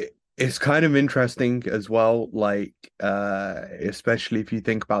 It's kind of interesting as well, like especially if you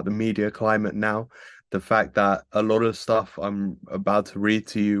think about the media climate now, the fact that a lot of stuff I'm about to read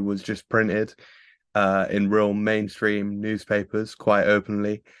to you was just printed in real mainstream newspapers quite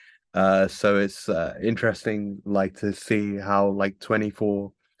openly. So it's interesting, like to see how like 20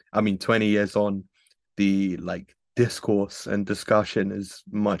 years on, the like discourse and discussion is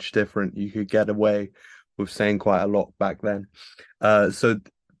much different. You could get away with saying quite a lot back then. So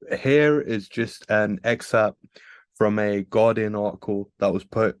here is just an excerpt from a Guardian article that was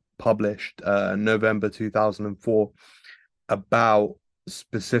published November 2004 about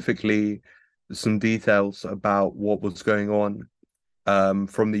specifically some details about what was going on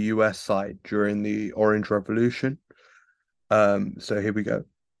from the US side during the Orange Revolution. So here we go.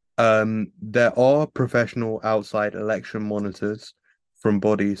 There are professional outside election monitors from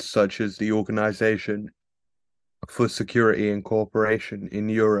bodies such as the Organization for Security and Cooperation in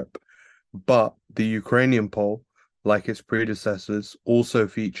Europe, but the Ukrainian poll, like its predecessors, also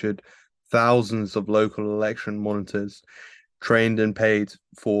featured thousands of local election monitors trained and paid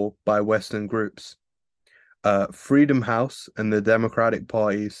for by Western groups. Freedom House and the Democratic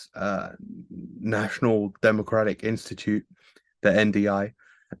Party's National Democratic Institute, the NDI,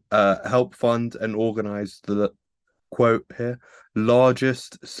 helped fund and organize the quote here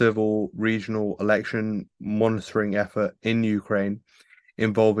largest civil regional election monitoring effort in Ukraine,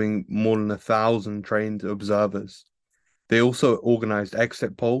 involving more than 1,000 trained observers. They also organized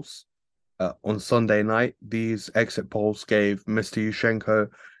exit polls. On Sunday night, these exit polls gave Mr. Yushchenko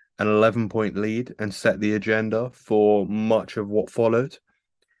an 11-point lead and set the agenda for much of what followed.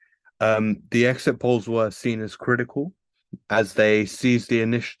 The exit polls were seen as critical as they seized the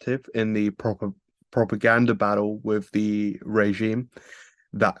initiative in the propaganda battle with the regime.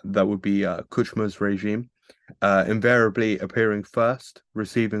 That would be Kuchma's regime, invariably appearing first,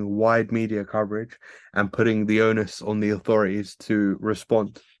 receiving wide media coverage, and putting the onus on the authorities to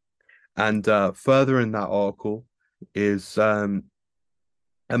respond. And further in that article is a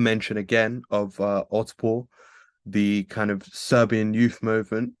mention again of Otpor, the kind of Serbian youth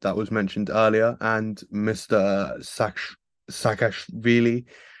movement that was mentioned earlier, and Mr. Saakashvili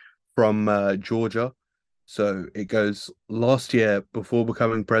from Georgia. So it goes, last year, before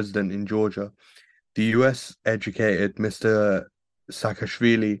becoming president in Georgia, the US educated Mr.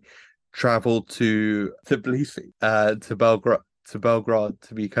 Saakashvili traveled to Tbilisi, to Belgrade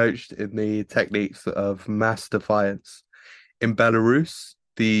to be coached in the techniques of mass defiance. In Belarus,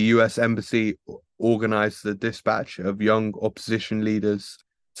 the US embassy organized the dispatch of young opposition leaders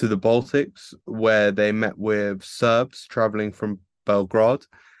to the Baltics, where they met with Serbs traveling from Belgrade.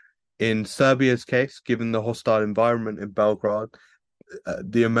 In Serbia's case, given the hostile environment in Belgrade,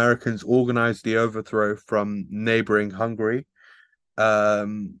 the Americans organized the overthrow from neighboring Hungary.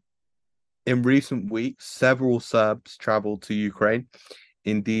 In recent weeks, several Serbs traveled to Ukraine.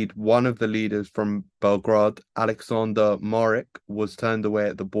 Indeed, one of the leaders from Belgrade, Alexander Maric, was turned away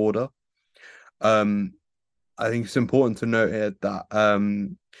at the border. I think it's important to note here that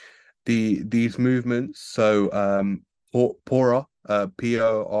these movements, so Pora,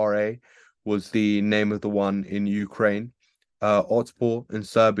 Pora, was the name of the one in Ukraine, Otpor in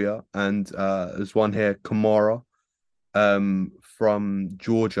Serbia, and there's one here, Kamara, from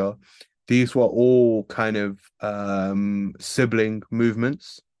Georgia. These were all kind of sibling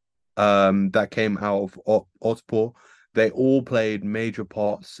movements that came out of Otpor. They all played major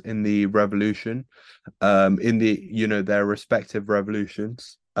parts in the revolution, in their respective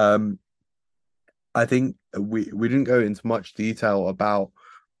revolutions. I think we didn't go into much detail about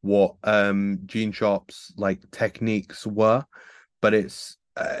what Gene Sharp's like techniques were, but it's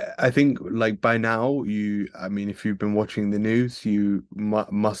I think like by now I mean, if you've been watching the news, you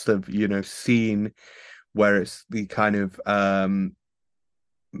must have seen where it's the kind of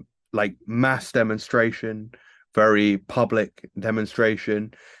like mass demonstration, very public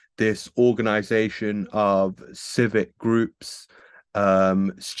demonstration, this organization of civic groups,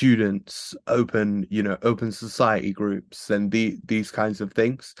 students, open society groups, and these kinds of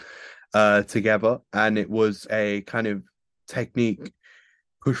things together. And it was a kind of technique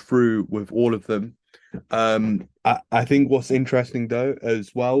push through with all of them. I think what's interesting though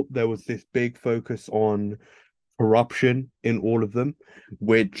as well, there was this big focus on corruption in all of them,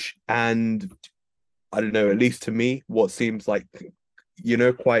 which, and I don't know, at least to me, what seems like,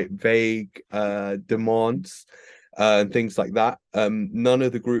 quite vague demands and things like that. None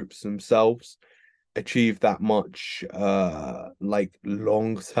of the groups themselves achieved that much like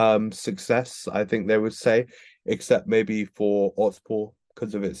long-term success, I think they would say, except maybe for Otspor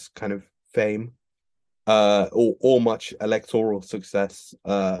because of its kind of fame. Or much electoral success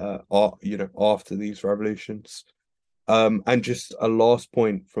after these revolutions. And just a last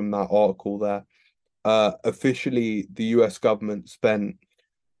point from that article there. Officially, the US government spent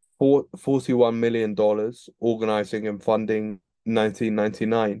 $41 million organizing and funding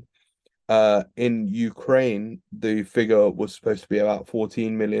 1999. In Ukraine, the figure was supposed to be about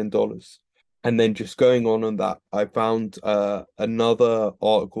 $14 million. And then just going on that, I found another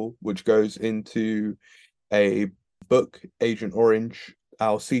article which goes into a book, Agent Orange,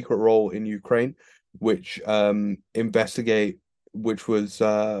 Our Secret Role in Ukraine, which which was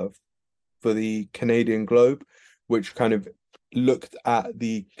for the Canadian Globe, which kind of looked at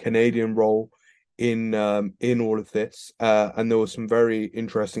the Canadian role in all of this. And there were some very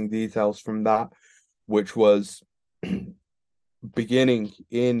interesting details from that, which was beginning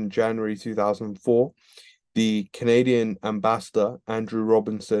in January 2004, the Canadian ambassador, Andrew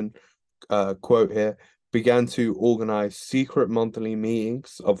Robinson, quote here, began to organize secret monthly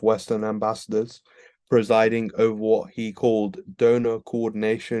meetings of Western ambassadors, presiding over what he called donor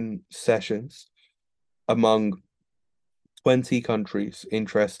coordination sessions among 20 countries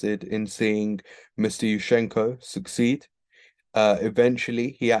interested in seeing Mr. Yushchenko succeed.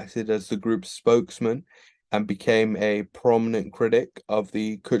 Eventually, he acted as the group's spokesman and became a prominent critic of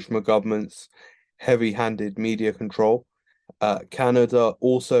the Kuchma government's heavy-handed media control. Canada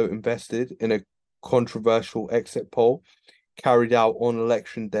also invested in a controversial exit poll carried out on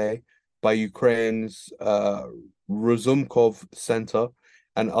election day by Ukraine's Razumkov Center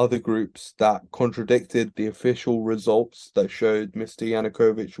and other groups that contradicted the official results that showed Mr.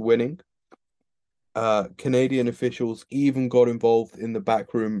 Yanukovych winning. Canadian officials even got involved in the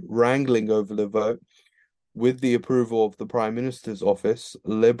backroom wrangling over the vote. With the approval of the Prime Minister's office,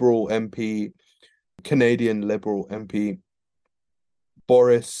 Canadian Liberal MP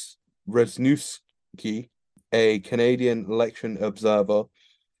Boris Rezhnewski, a Canadian election observer,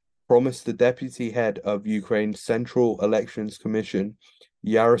 promised the deputy head of Ukraine's Central Elections Commission,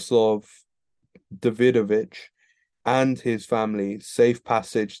 Yaroslav Davidovich, and his family safe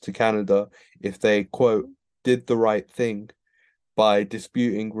passage to Canada if they, quote, did the right thing by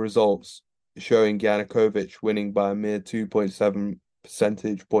disputing results showing Yanukovych winning by a mere 2.7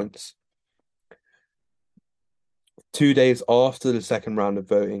 percentage points. 2 days after the second round of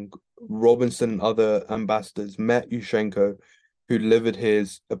voting, Robinson and other ambassadors met Yushchenko, who delivered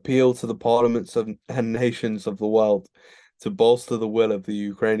his appeal to the parliaments and nations of the world to bolster the will of the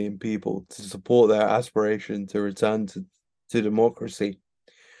Ukrainian people to support their aspiration to return to democracy.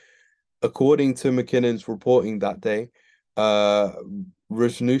 According to McKinnon's reporting that day,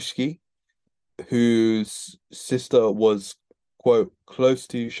 Rezhnewski, whose sister was, quote, close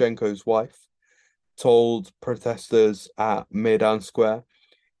to Yushchenko's wife, told protesters at Maidan Square,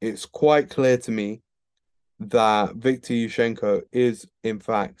 it's quite clear to me that Viktor Yushchenko is, in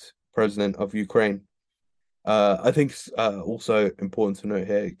fact, president of Ukraine. I think it's also important to note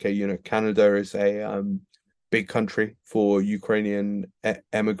here, okay, Canada is a big country for Ukrainian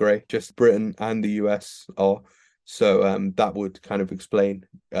emigre, just Britain and the US are. So that would kind of explain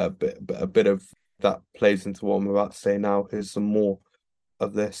a bit of that plays into what I'm about to say now. Here's some more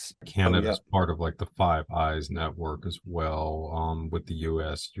of this. Canada's part of like the Five Eyes network as well, with the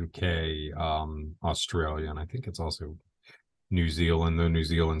US, UK, Australia, and I think it's also New Zealand, though New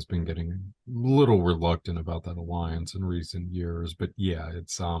Zealand's been getting a little reluctant about that alliance in recent years. But yeah,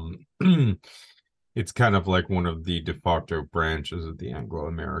 it's it's kind of like one of the de facto branches of the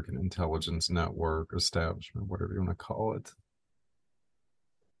Anglo-American intelligence network establishment, whatever you want to call it.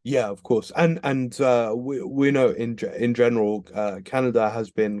 Yeah, of course, and we know in general, Canada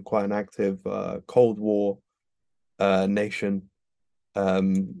has been quite an active Cold War nation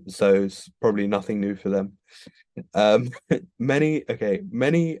So it's probably nothing new for them. Um, many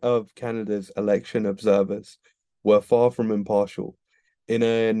of Canada's election observers were far from impartial. In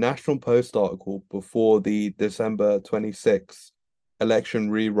a National Post article before the December 26th election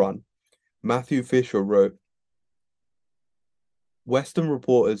rerun, Matthew Fisher wrote, Western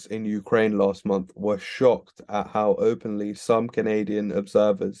reporters in Ukraine last month were shocked at how openly some Canadian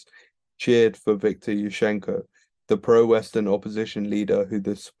observers cheered for Viktor Yushchenko, the pro-Western opposition leader who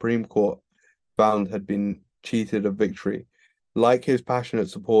the Supreme Court found had been cheated of victory. Like his passionate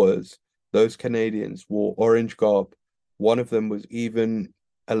supporters, those Canadians wore orange garb. One of them was even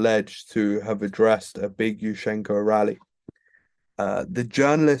alleged to have addressed a big Yushchenko rally. The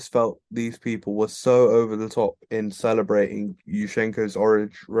journalists felt these people were so over the top in celebrating Yushchenko's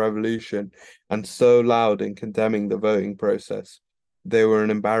Orange Revolution and so loud in condemning the voting process. They were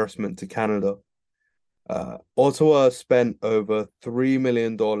an embarrassment to Canada. Ottawa spent over $3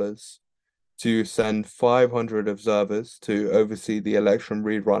 million to send 500 observers to oversee the election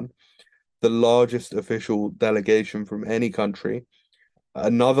rerun, the largest official delegation from any country.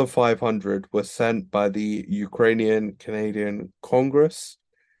 Another 500 were sent by the Ukrainian Canadian Congress,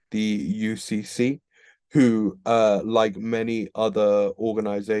 the UCC, who, like many other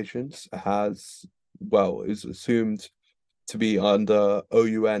organizations, is assumed to be under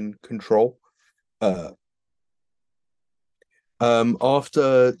OUN control.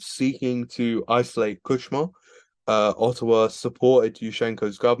 After seeking to isolate Kuchma, Ottawa supported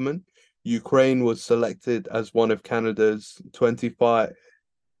Yushchenko's government. Ukraine was selected as one of Canada's 25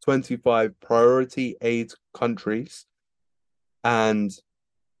 priority aid countries, and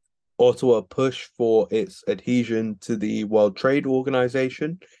Ottawa pushed for its adhesion to the World Trade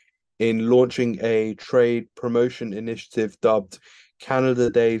Organization in launching a trade promotion initiative dubbed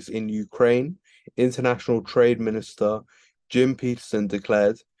Canada Days in Ukraine. International Trade Minister Jim Peterson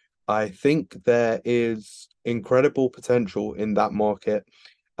declared, I think there is incredible potential in that market,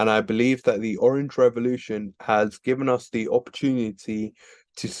 and I believe that the Orange Revolution has given us the opportunity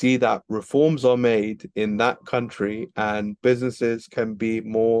to see that reforms are made in that country and businesses can be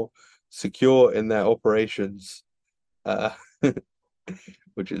more secure in their operations, uh,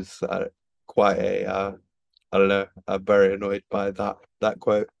 which is quite I don't know, I'm very annoyed by that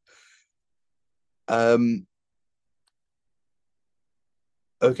quote. Um,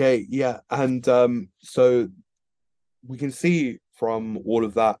 okay, yeah, and so we can see from all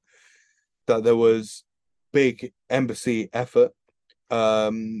of that that there was big embassy effort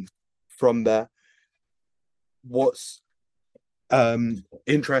from there. What's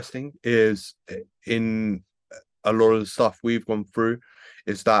interesting is in a lot of the stuff we've gone through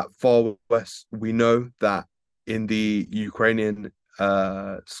is that far west, we know that in the Ukrainian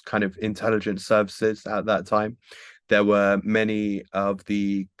kind of intelligence services at that time, there were many of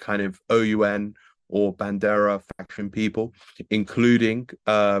the kind of OUN or Bandera faction people, including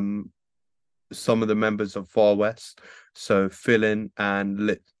some of the members of Far West, so Filin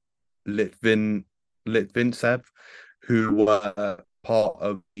and Litvintsev, who were part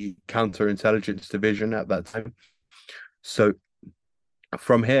of the counterintelligence division at that time. So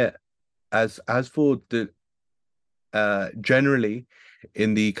from here, as for the generally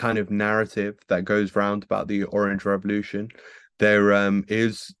in the kind of narrative that goes round about the Orange Revolution, there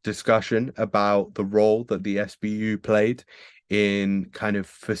is discussion about the role that the SBU played in kind of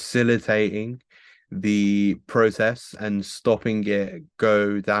facilitating the protests and stopping it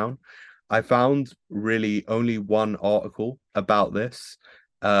go down. I found really only one article about this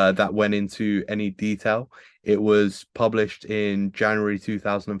that went into any detail. It was published in January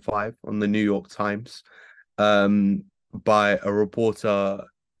 2005 on the New York Times by a reporter,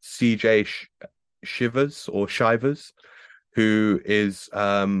 CJ Shivers, who is,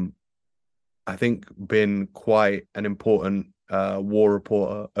 I think, been quite an important war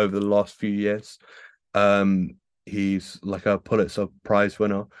reporter over the last few years. He's like a Pulitzer Prize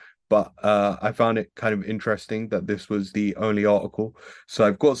winner. But I found it kind of interesting that this was the only article. So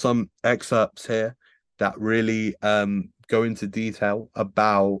I've got some excerpts here that really go into detail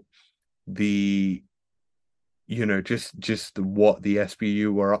about the, just what the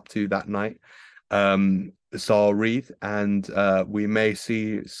SBU were up to that night. So I'll read, and we may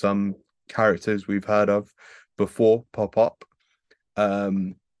see some characters we've heard of before pop up.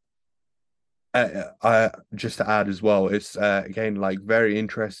 I just to add as well, it's again like very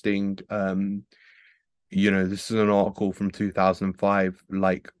interesting. This is an article from 2005.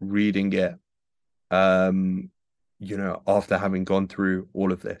 Like reading it, after having gone through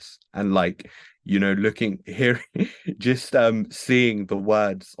all of this and like, looking here, just seeing the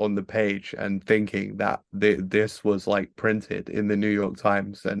words on the page and thinking that this was like printed in the New York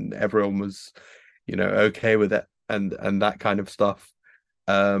Times and everyone was, okay with it and that kind of stuff.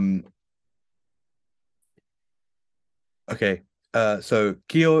 Um, okay. So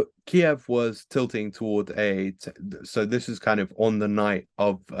Kiev was tilting toward so this is kind of on the night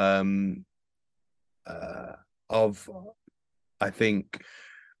uh of I think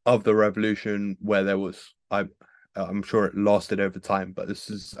of the revolution where there was I'm sure it lasted over time, but this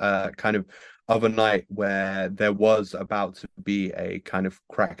is kind of a night where there was about to be a kind of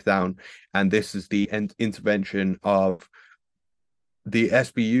crackdown, and this is the intervention of the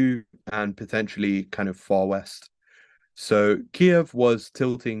SBU and potentially kind of far west. So Kiev was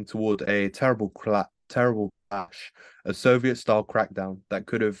tilting toward a terrible clash, a Soviet-style crackdown that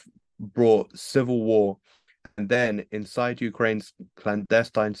could have brought civil war. And then inside Ukraine's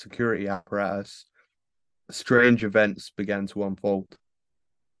clandestine security apparatus, strange events began to unfold.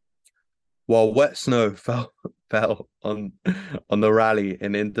 While wet snow fell on the rally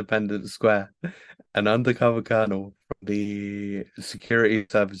in Independence Square, an undercover colonel from the security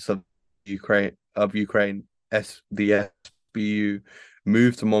service of Ukraine, the SBU,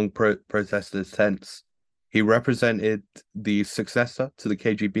 moved among protesters' tents. He represented the successor to the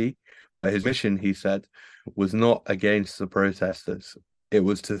KGB, but his mission, he said, was not against the protesters. It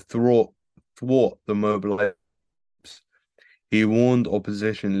was to thwart the mobilization. He warned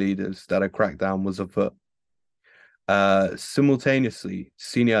opposition leaders that a crackdown was afoot. Simultaneously,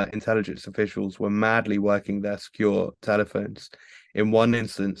 senior intelligence officials were madly working their secure telephones, in one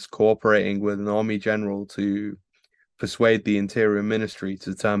instance, cooperating with an army general to persuade the Interior Ministry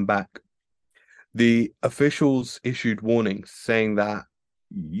to turn back. The officials issued warnings saying that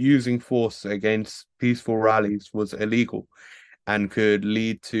using force against peaceful rallies was illegal and could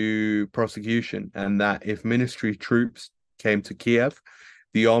lead to prosecution, and that if ministry troops came to Kiev,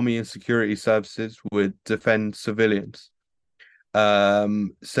 the army and security services would defend civilians.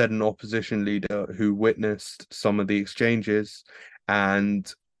 Said an opposition leader who witnessed some of the exchanges,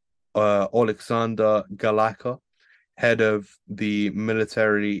 and Alexander Galaka, head of the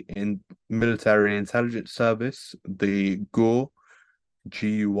military intelligence service, the GUR,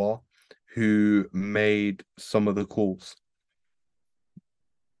 who made some of the calls.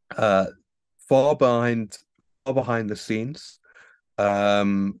 Uh, far behind the scenes,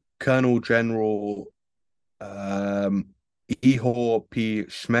 Colonel General Ihor P.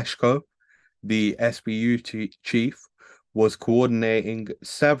 Shmeshko, the SBU chief, was coordinating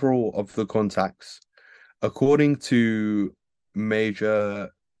several of the contacts. According to Major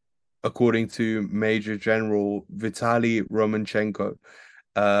General Vitaly Romanchenko,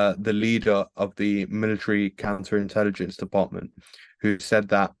 the leader of the military counterintelligence department, who said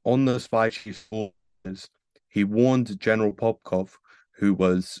that on the spy chief's orders, he warned General Popkov, who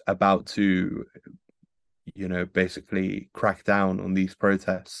was about to, basically crack down on these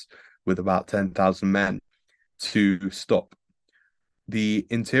protests with about 10,000 men, to stop. The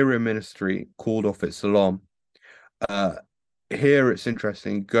Interior Ministry called off its alarm. Here it's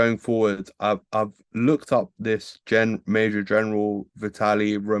interesting. Going forward, I've looked up this Major General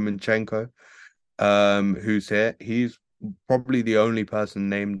Vitaly Romanchenko, who's here. He's probably the only person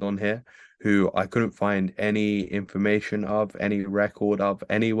named on here who I couldn't find any information of, any record of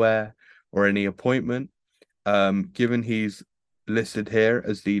anywhere, or any appointment. Given he's listed here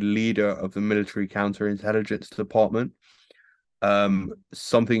as the leader of the military counterintelligence department,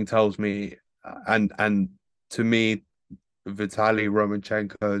 something tells me, and to me, Vitaly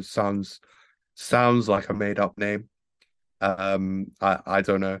Romanchenko sounds like a made up name. I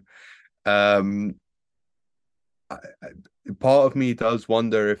don't know. Part of me does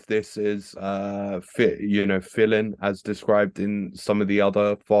wonder if this is fill-in as described in some of the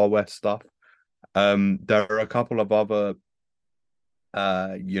other Far West stuff. There are a couple of other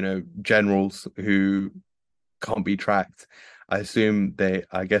generals who can't be tracked. I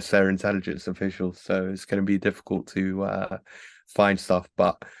guess they're intelligence officials, so it's going to be difficult to find stuff.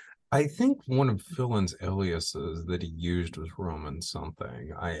 But I think one of Phillin's aliases that he used was Roman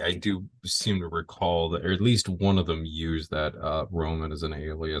something. I do seem to recall that, or at least one of them used that Roman as an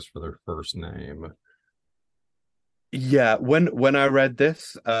alias for their first name. yeah, when I read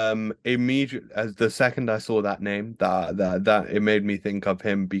this, immediately as the second I saw that name, that it made me think of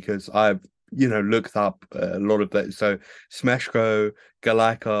him because I've looked up a lot of that. So Smeshko,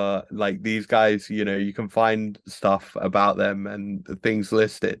 Galaka, like these guys, you can find stuff about them and things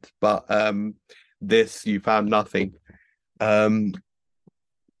listed, but this you found nothing. So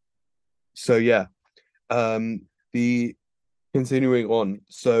yeah, The Continuing on,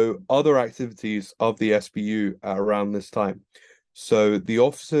 so other activities of the SBU at around this time. So the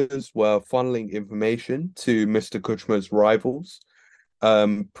officers were funneling information to Mr. Kuchma's rivals,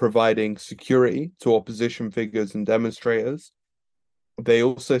 providing security to opposition figures and demonstrators. They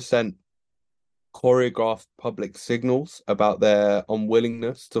also sent choreographed public signals about their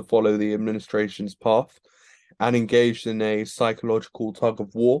unwillingness to follow the administration's path and engaged in a psychological tug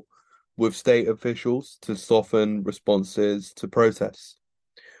of war with state officials to soften responses to protests.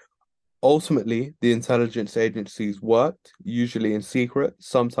 Ultimately, the intelligence agencies worked, usually in secret,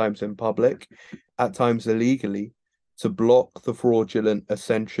 sometimes in public, at times illegally, to block the fraudulent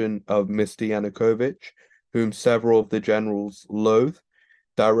ascension of Mr. Yanukovych, whom several of the generals loathe.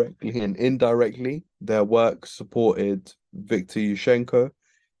 Directly and indirectly, their work supported Viktor Yushchenko,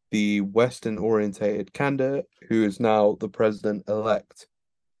 the Western-orientated candidate who is now the president-elect.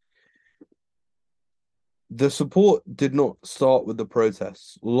 The support did not start with the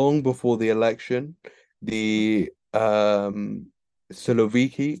protests. Long before the election, the Siloviki,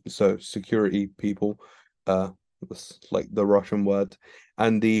 so security people, that's like the Russian word,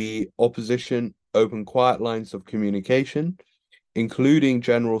 and the opposition opened quiet lines of communication, including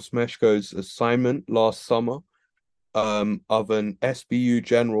General Smeshko's assignment last summer of an SBU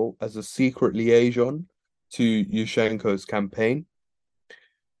general as a secret liaison to Yushchenko's campaign.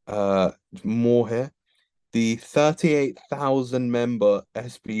 More here. The 38,000 member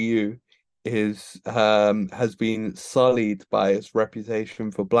SBU has been sullied by its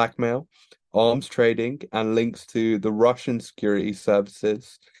reputation for blackmail, arms trading, and links to the Russian security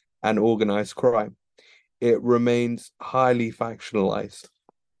services and organized crime. It remains highly factionalized.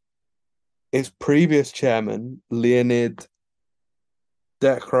 Its previous chairman, Leonid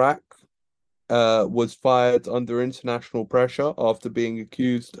Dekrak, was fired under international pressure after being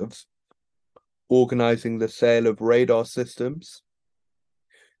accused of organizing the sale of radar systems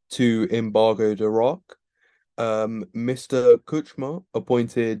to embargoed Iraq. Mr. Kuchma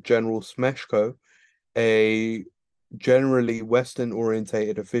appointed General Smeshko, a generally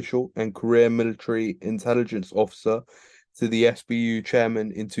Western-orientated official and career military intelligence officer, to the SBU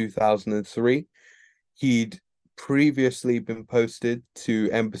chairman in 2003. He'd previously been posted to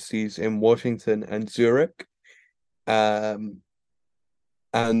embassies in Washington and Zurich.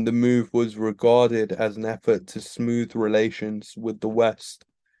 And the move was regarded as an effort to smooth relations with the West.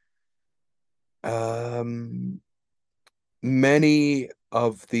 Many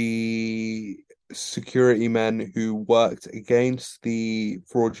of the security men who worked against the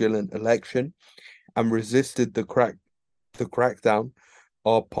fraudulent election and resisted the crackdown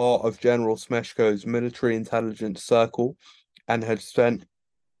are part of General Smeshko's military intelligence circle and had spent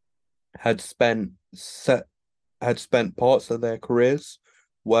parts of their careers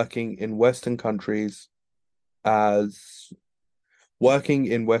working in Western countries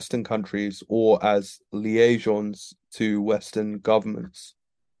or as liaisons to Western governments.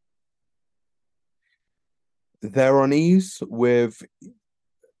 Their unease with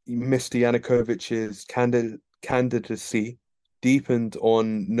Mr. Yanukovych's candidacy deepened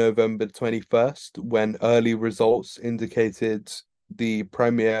on November 21st, when early results indicated the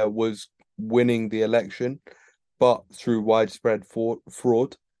premier was winning the election, but through widespread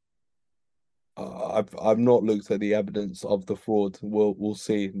fraud. I've not looked at the evidence of the fraud. We'll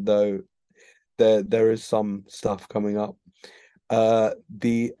see, though there is some stuff coming up.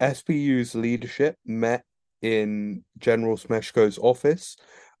 The SBU's leadership met in General Smeshko's office.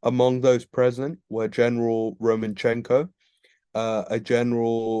 Among those present were General Romanchenko, a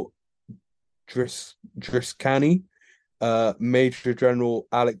General Driskany, Major General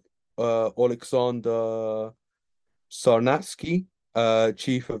Alexander Sarnatsky,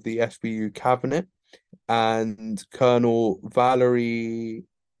 chief of the SBU cabinet, and Colonel Valery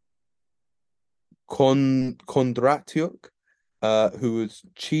Kondratyuk, who was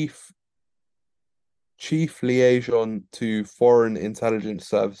chief liaison to foreign intelligence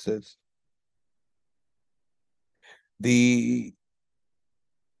services. The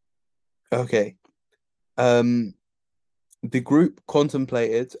group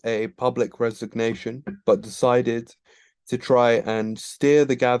contemplated a public resignation, but decided to try and steer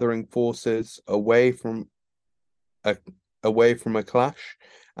the gathering forces away from a clash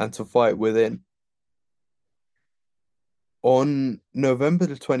and to fight within. On November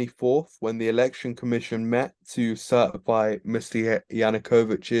the 24th, when the election commission met to certify Mr.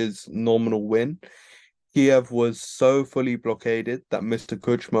 Yanukovych's nominal win, Kiev was so fully blockaded that Mr.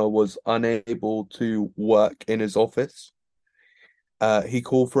 Kuchma was unable to work in his office. He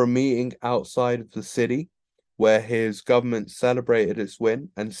called for a meeting outside of the city where his government celebrated its win,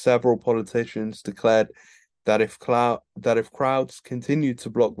 and several politicians declared that if crowds continued to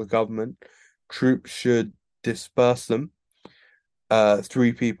block the government, troops should disperse them.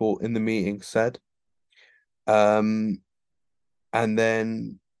 Three people in the meeting said. And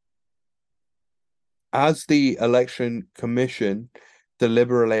then, as the election commission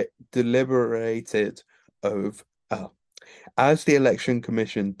deliberated over as the election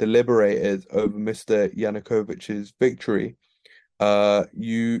commission deliberated over Mr. Yanukovych's victory,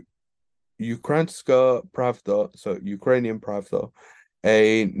 Ukrainska Pravda, so Ukrainian Pravda,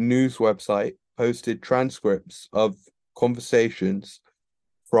 a news website, posted transcripts of conversations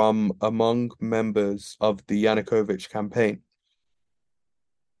from among members of the Yanukovych campaign.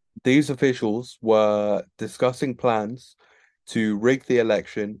 These officials were discussing plans to rig the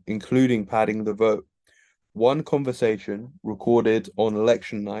election, including padding the vote. One conversation recorded on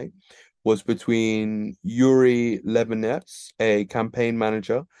election night was between Yuri Levinets, a campaign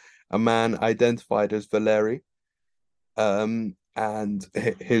manager, a man identified as Valery, and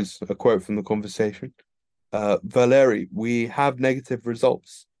here's a quote from the conversation. Valery, we have negative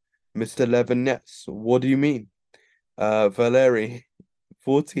results. Mr. Levinets, what do you mean? Valery,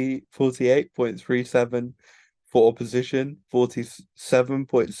 48.37 for opposition,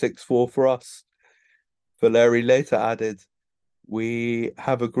 47.64 for us. Valery later added, we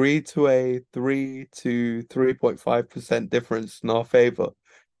have agreed to a 3 to 3.5% difference in our favor.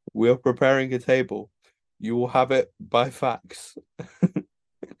 We are preparing a table. You will have it by fax.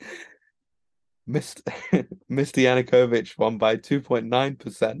 Mr. Yanukovych won by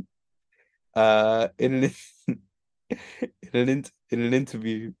 2.9%. In an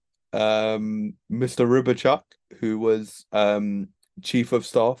interview, Mr. Rybachuk, who was chief of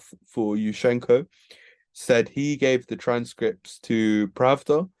staff for Yushchenko, said he gave the transcripts to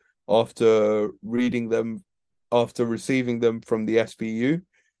Pravda after receiving them from the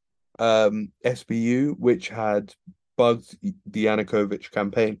SBU, which had bugged the Yanukovych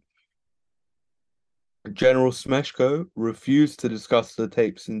campaign. General Smeshko refused to discuss the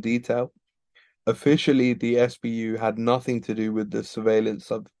tapes in detail. Officially, the SBU had nothing to do with the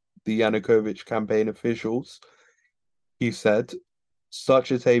surveillance of the Yanukovych campaign officials. He said,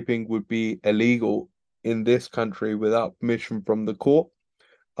 such a taping would be illegal in this country without permission from the court.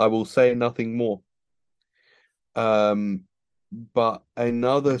 I will say nothing more. But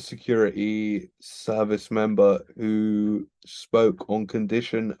another security service member who spoke on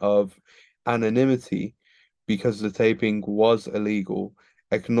condition of anonymity because the taping was illegal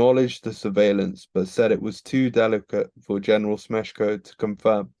acknowledged the surveillance but said it was too delicate for General Smeshko to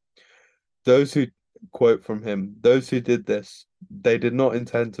confirm. Those who quote from him, those who did this, they did not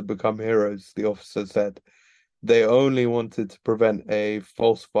intend to become heroes, the officer said. They only wanted to prevent a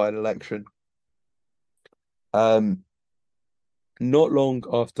falsified election. Not long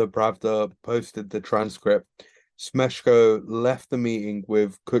after Pravda posted the transcript, Smeshko left the meeting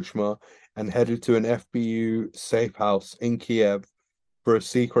with Kuchma and headed to an FBU safe house in Kiev for a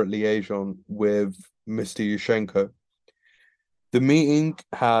secret liaison with Mr. Yushchenko. The meeting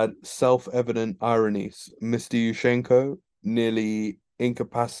had self-evident ironies. Mr. Yushchenko, nearly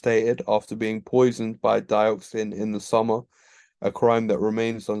incapacitated after being poisoned by dioxin in the summer, a crime that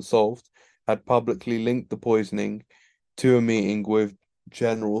remains unsolved, had publicly linked the poisoning to a meeting with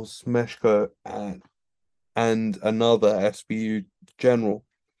General Smeshko and another SBU general.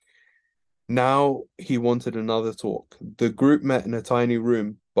 Now he wanted another talk. The group met in a tiny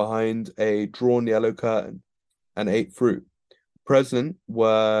room behind a drawn yellow curtain and ate fruit. Present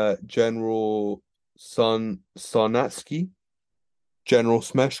were General Sarnatsky, General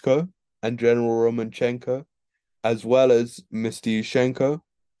Smeshko, and General Romanchenko, as well as Mr. Yushchenko,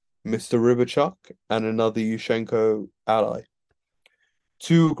 Mr. Rybachuk, and another Yushchenko ally.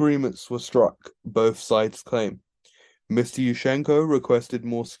 Two agreements were struck, both sides claim. Mr. Yushchenko requested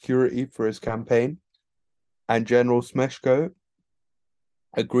more security for his campaign, and General Smeshko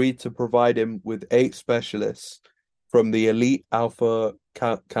agreed to provide him with 8 specialists from the elite Alpha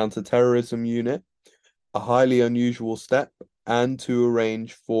counterterrorism unit, a highly unusual step, and to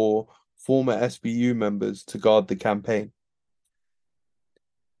arrange for former SBU members to guard the campaign.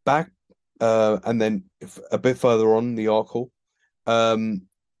 And then a bit further on in the article,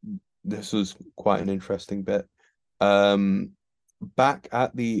 this was quite an interesting bit. Back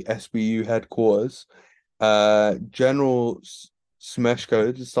at the SBU headquarters, General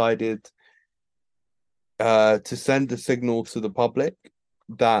Smeshko decided to send a signal to the public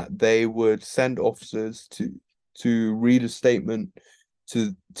that they would send officers to read a statement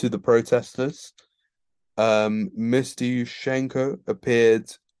to the protesters. Mr. Yushchenko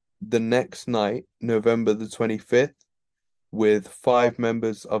appeared the next night, November the 25th, with 5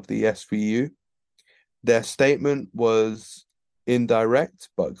 members of the SBU. Their statement was indirect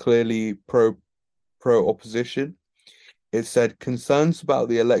but clearly pro opposition. It said concerns about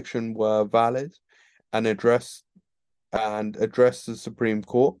the election were valid and addressed the Supreme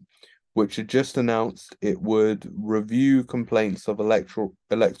Court, which had just announced it would review complaints of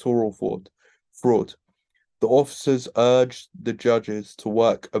electoral fraud. The officers urged the judges to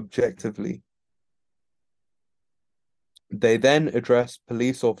work objectively. They then addressed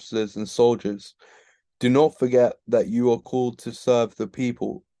police officers and soldiers. Do not forget that you are called to serve the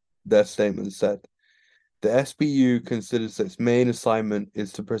people, their statement said. The SBU considers its main assignment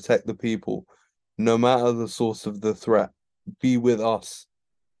is to protect the people, no matter the source of the threat. Be with us.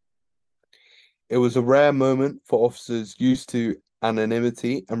 It was a rare moment for officers used to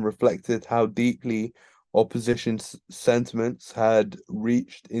anonymity and reflected how deeply opposition sentiments had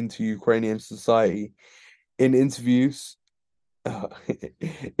reached into Ukrainian society. In interviews,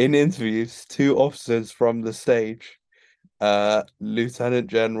 two officers from the stage, Lieutenant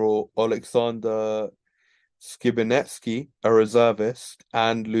General Alexander Skibinetsky, a reservist,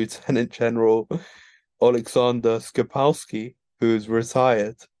 and Lieutenant General Alexander Skopalski, who's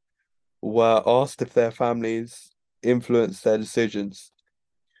retired, were asked if their families influenced their decisions.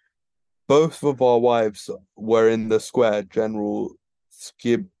 Both of our wives were in the square, General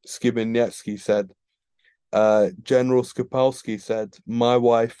Skibinetsky said. General Skopalski said, my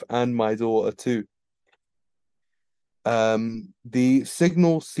wife and my daughter too. The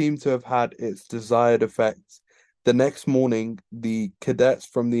signal seemed to have had its desired effect. The next morning, the cadets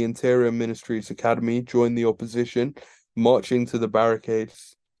from the Interior Ministry's academy joined the opposition, marching to the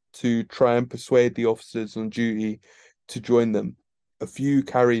barricades to try and persuade the officers on duty to join them. A few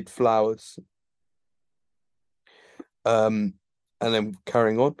carried flowers. And then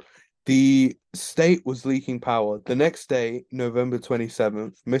carrying on. The state was leaking power. The next day, November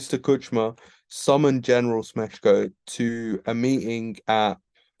 27th, Mr. Kuchma summoned General Smeshko to a meeting at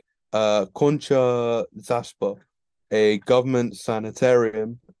Koncha Zaspa, a government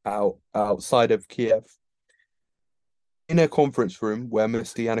sanitarium outside of Kiev. In a conference room where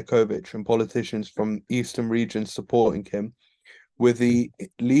Mr. Yanukovych and politicians from eastern regions supporting him, with the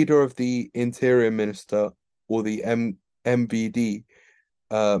leader of the Interior Minister or the MVD,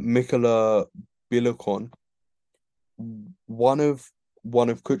 Mykola Bilokon, one of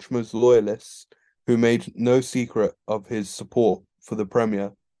Kuchma's loyalists, who made no secret of his support for the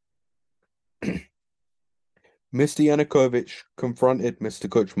premier. Mr. Yanukovych confronted Mr.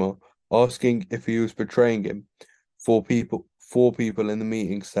 Kuchma, asking if he was betraying him. Four people in the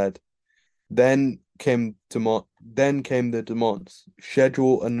meeting said. Then came the demands: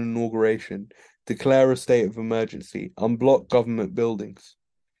 schedule an inauguration, declare a state of emergency, unblock government buildings.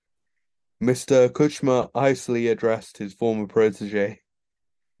 Mr. Kuchma icily addressed his former protege.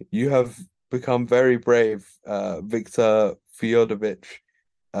 You have become very brave, Viktor Fyodorovich,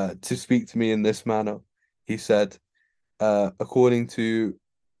 to speak to me in this manner, he said. According to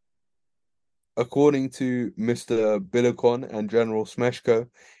Mr. Bilokon and General Smeshko,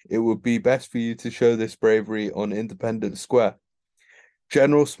 it would be best for you to show this bravery on Independence Square.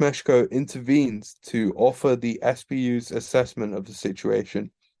 General Smeshko intervenes to offer the SBU's assessment of the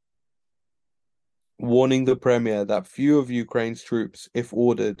situation, warning the premier that few of Ukraine's troops, if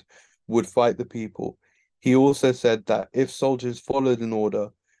ordered, would fight the people. He also said that if soldiers followed an order,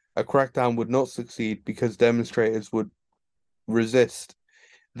 a crackdown would not succeed because demonstrators would resist.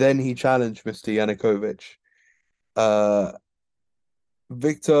 Then he challenged Mr. Yanukovych.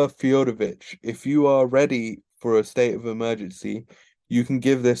 Viktor Fyodorovich, if you are ready for a state of emergency, you can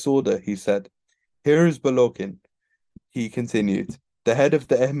give this order, he said. Here is Balokin, he continued, the head of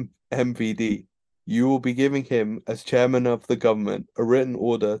the MVD. You will be giving him, as chairman of the government, a written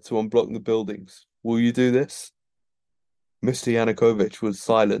order to unblock the buildings. Will you do this? Mr. Yanukovych was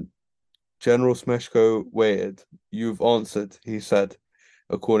silent. General Smeshko waited. You've answered, he said,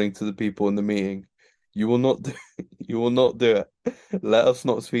 according to the people in the meeting. You will not do it. Let us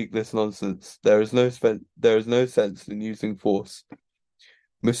not speak this nonsense. There is no sense in using force.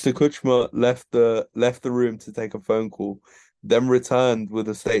 Mr. Kuchma left the room to take a phone call, then returned with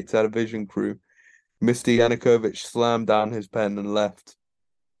a state television crew. Mr. Yanukovych slammed down his pen and left.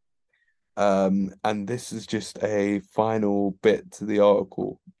 And this is just a final bit to the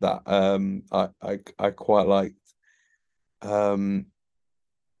article that I quite liked.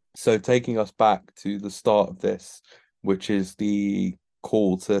 So taking us back to the start of this, which is the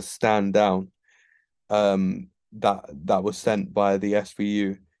call to stand down, that was sent by the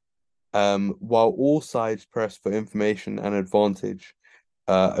SVU. While all sides pressed for information and advantage,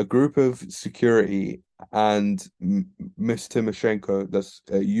 a group of security and Miss Tymoshenko, that's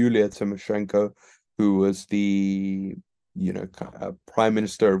Yulia Tymoshenko, who was the, prime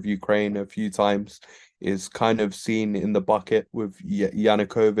minister of Ukraine a few times, is kind of seen in the bucket with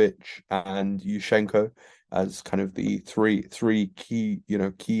Yanukovych and Yushchenko as kind of the three key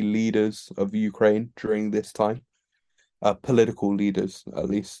leaders of Ukraine during this time, political leaders at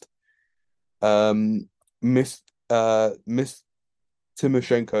least. Miss Miss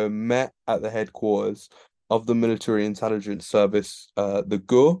Timoshenko met at the headquarters of the military intelligence service, the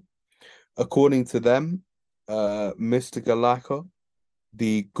GUR. According to them, Mr. Galaka,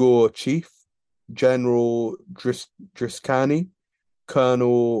 the GUR chief, General Driskani,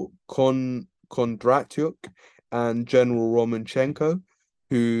 Colonel Kondratyuk, and General Romanchenko,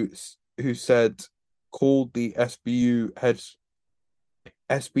 who said called the SBU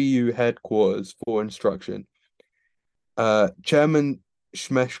headquarters for instruction. Chairman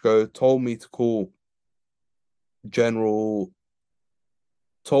Shmeshko General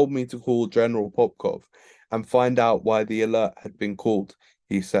General Popkov and find out why the alert had been called,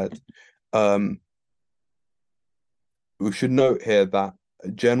 he said. We should note here that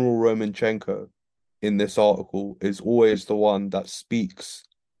General Romanchenko in this article is always the one that speaks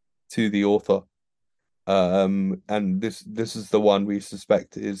to the author. And this is the one we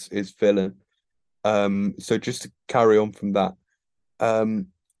suspect is VII. So just to carry on from that, an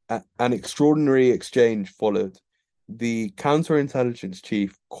extraordinary exchange followed. The counterintelligence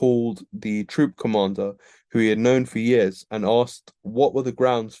chief called the troop commander, who he had known for years, and asked what were the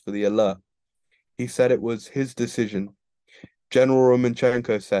grounds for the alert. He said it was his decision. General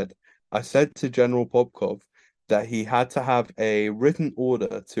Romanchenko said, I said to General Popkov that he had to have a written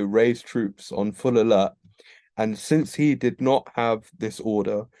order to raise troops on full alert, and since he did not have this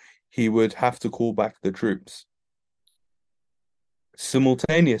order, he would have to call back the troops.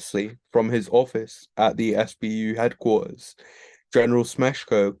 Simultaneously, from his office at the SBU headquarters, General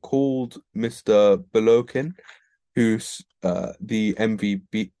Smeshko called Mr. Belokin, who's the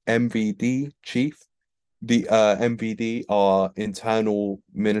MVD chief. The MVD are internal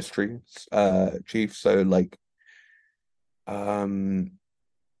ministries chief, so like I don't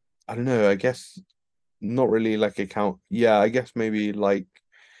know, I guess not really like account. Yeah, I guess maybe like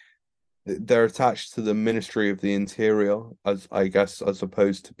they're attached to the Ministry of the Interior, as I guess, as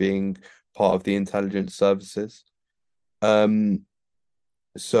opposed to being part of the intelligence services.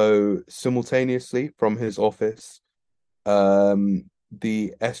 So simultaneously from his office, at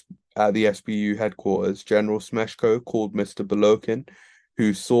the SBU headquarters, General Smeshko called Mr. Belokin,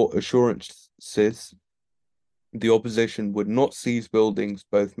 who sought assurances the opposition would not seize buildings,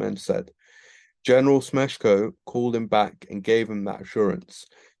 both men said. General Smeshko called him back and gave him that assurance,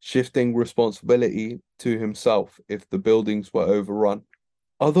 shifting responsibility to himself if the buildings were overrun.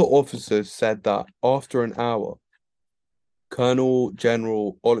 Other officers said that after an hour, Colonel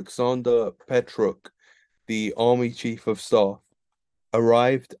General Alexander Petruk, the Army Chief of Staff,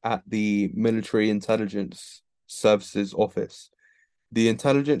 arrived at the Military Intelligence Services office. The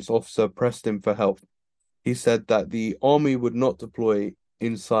intelligence officer pressed him for help. He said that the army would not deploy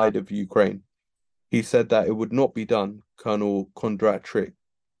inside of Ukraine. He said that it would not be done, Colonel Kondratyuk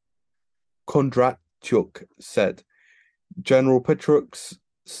said. General Petruk's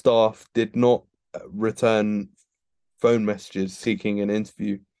staff did not return phone messages seeking an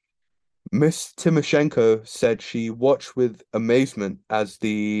interview. Miss Timoshenko said she watched with amazement as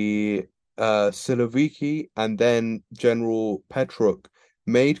the Siloviki and then General Petruk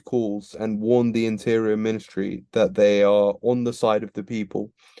made calls and warned the Interior Ministry that they are on the side of the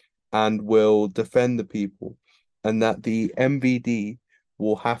people and will defend the people, and that the MVD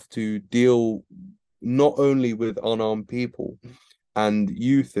will have to deal not only with unarmed people and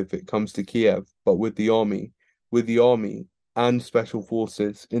youth if it comes to Kiev, but with the army and special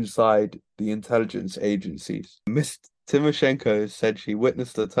forces inside the intelligence agencies. Ms. Timoshenko said she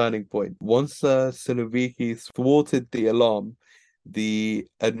witnessed a turning point. Once Siloviki thwarted the alarm, the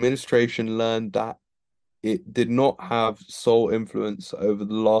administration learned that it did not have sole influence over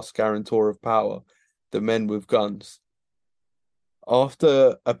the last guarantor of power, the men with guns.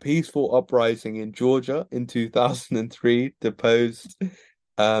 After a peaceful uprising in Georgia in 2003 deposed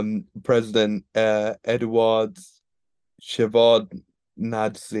President Eduard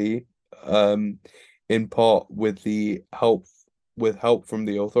Shevardnadze, in part with help from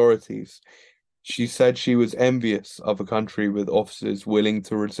the authorities. She said she was envious of a country with officers willing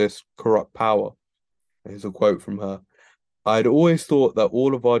to resist corrupt power. Here's a quote from her. I'd always thought that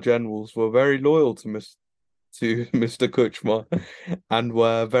all of our generals were very loyal to Mr. Kuchma and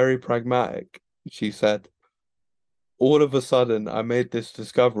were very pragmatic, she said. All of a sudden, I made this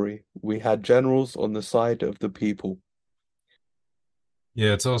discovery. We had generals on the side of the people.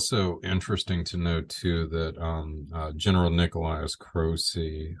 Yeah, it's also interesting to note too that General Nikolai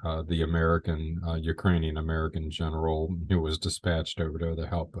Krosi, the American Ukrainian American general who was dispatched over there to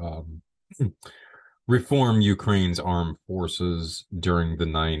help reform Ukraine's armed forces during the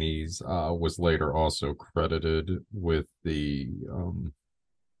 90s, was later also credited with the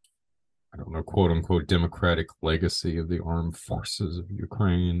I don't know, quote unquote, democratic legacy of the armed forces of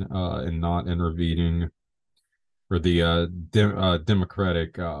Ukraine, and not intervening, or the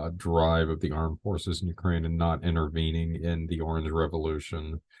democratic drive of the armed forces in Ukraine and not intervening in the Orange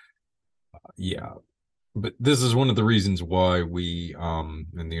Revolution. Yeah, but this is one of the reasons why we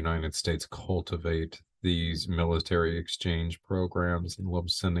in the United States cultivate these military exchange programs and love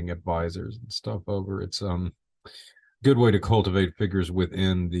sending advisors and stuff over. It's good way to cultivate figures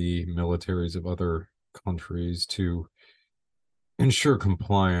within the militaries of other countries to ensure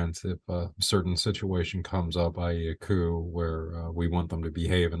compliance if a certain situation comes up, i.e. a coup, where we want them to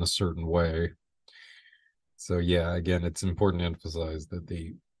behave in a certain way. So yeah, again, it's important to emphasize that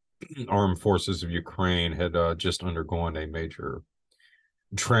the armed forces of Ukraine had just undergone a major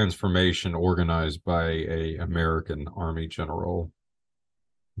transformation organized by a American army general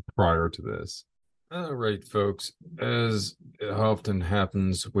prior to this. All right, folks, as it often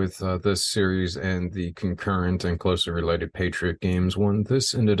happens with this series and the concurrent and closely related Patriot Games one,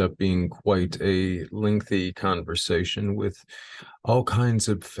 this ended up being quite a lengthy conversation with all kinds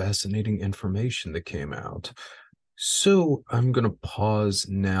of fascinating information that came out. So I'm going to pause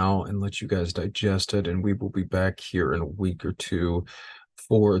now and let you guys digest it, and we will be back here in a week or two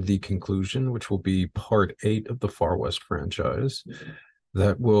for the conclusion, which will be part 8 of the Far West franchise.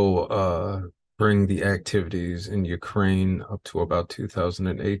 That will bring the activities in Ukraine up to about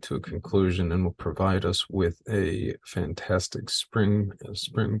 2008 to a conclusion, and will provide us with a fantastic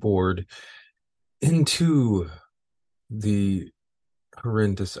springboard into the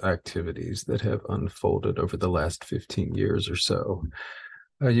horrendous activities that have unfolded over the last 15 years or so.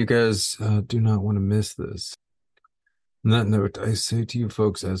 You guys do not want to miss this. On that note, I say to you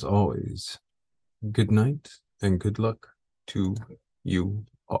folks, as always, good night and good luck to you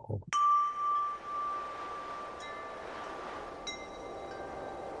all.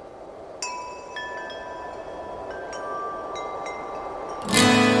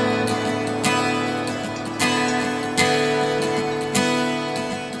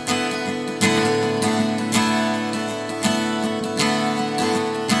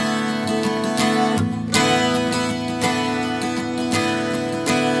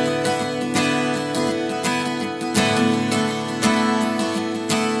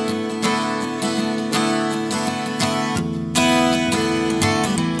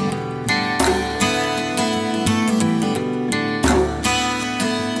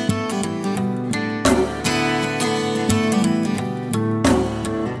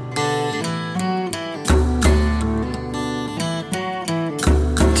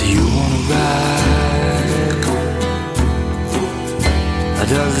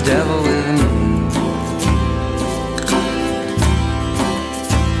 Does the devil with me?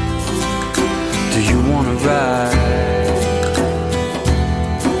 Do you wanna ride?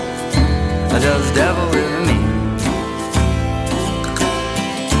 Does the devil with me?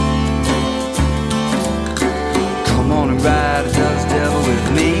 Come on and ride, does the devil with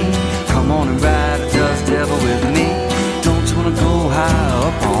me? Come on and ride, does the devil with me? Don't you wanna go high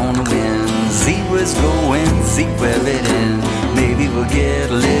up on the wind? See where it's going, see where it ends. Maybe we'll get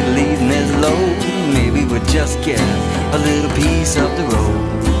a little even as low. Maybe we'll just get a little piece of the road.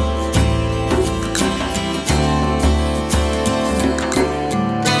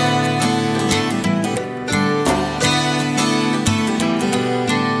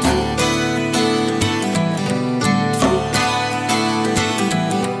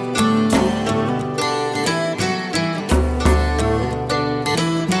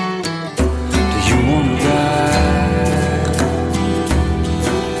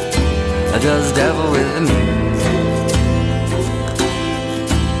 Does the devil with me?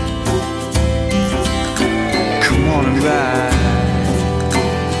 Come on and ride.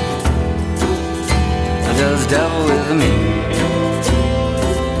 Does the devil with me?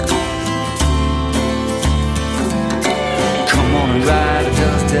 Come on and ride.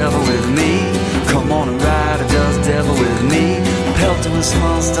 Does the devil with me? Come on and ride. Does the devil with me? Pelted with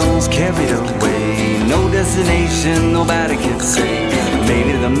small stones carried away. No destination, nobody can say.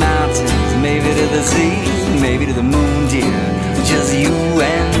 Maybe to the mountains, maybe to the sea, maybe to the moon, dear. Just you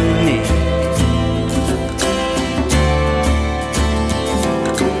and me.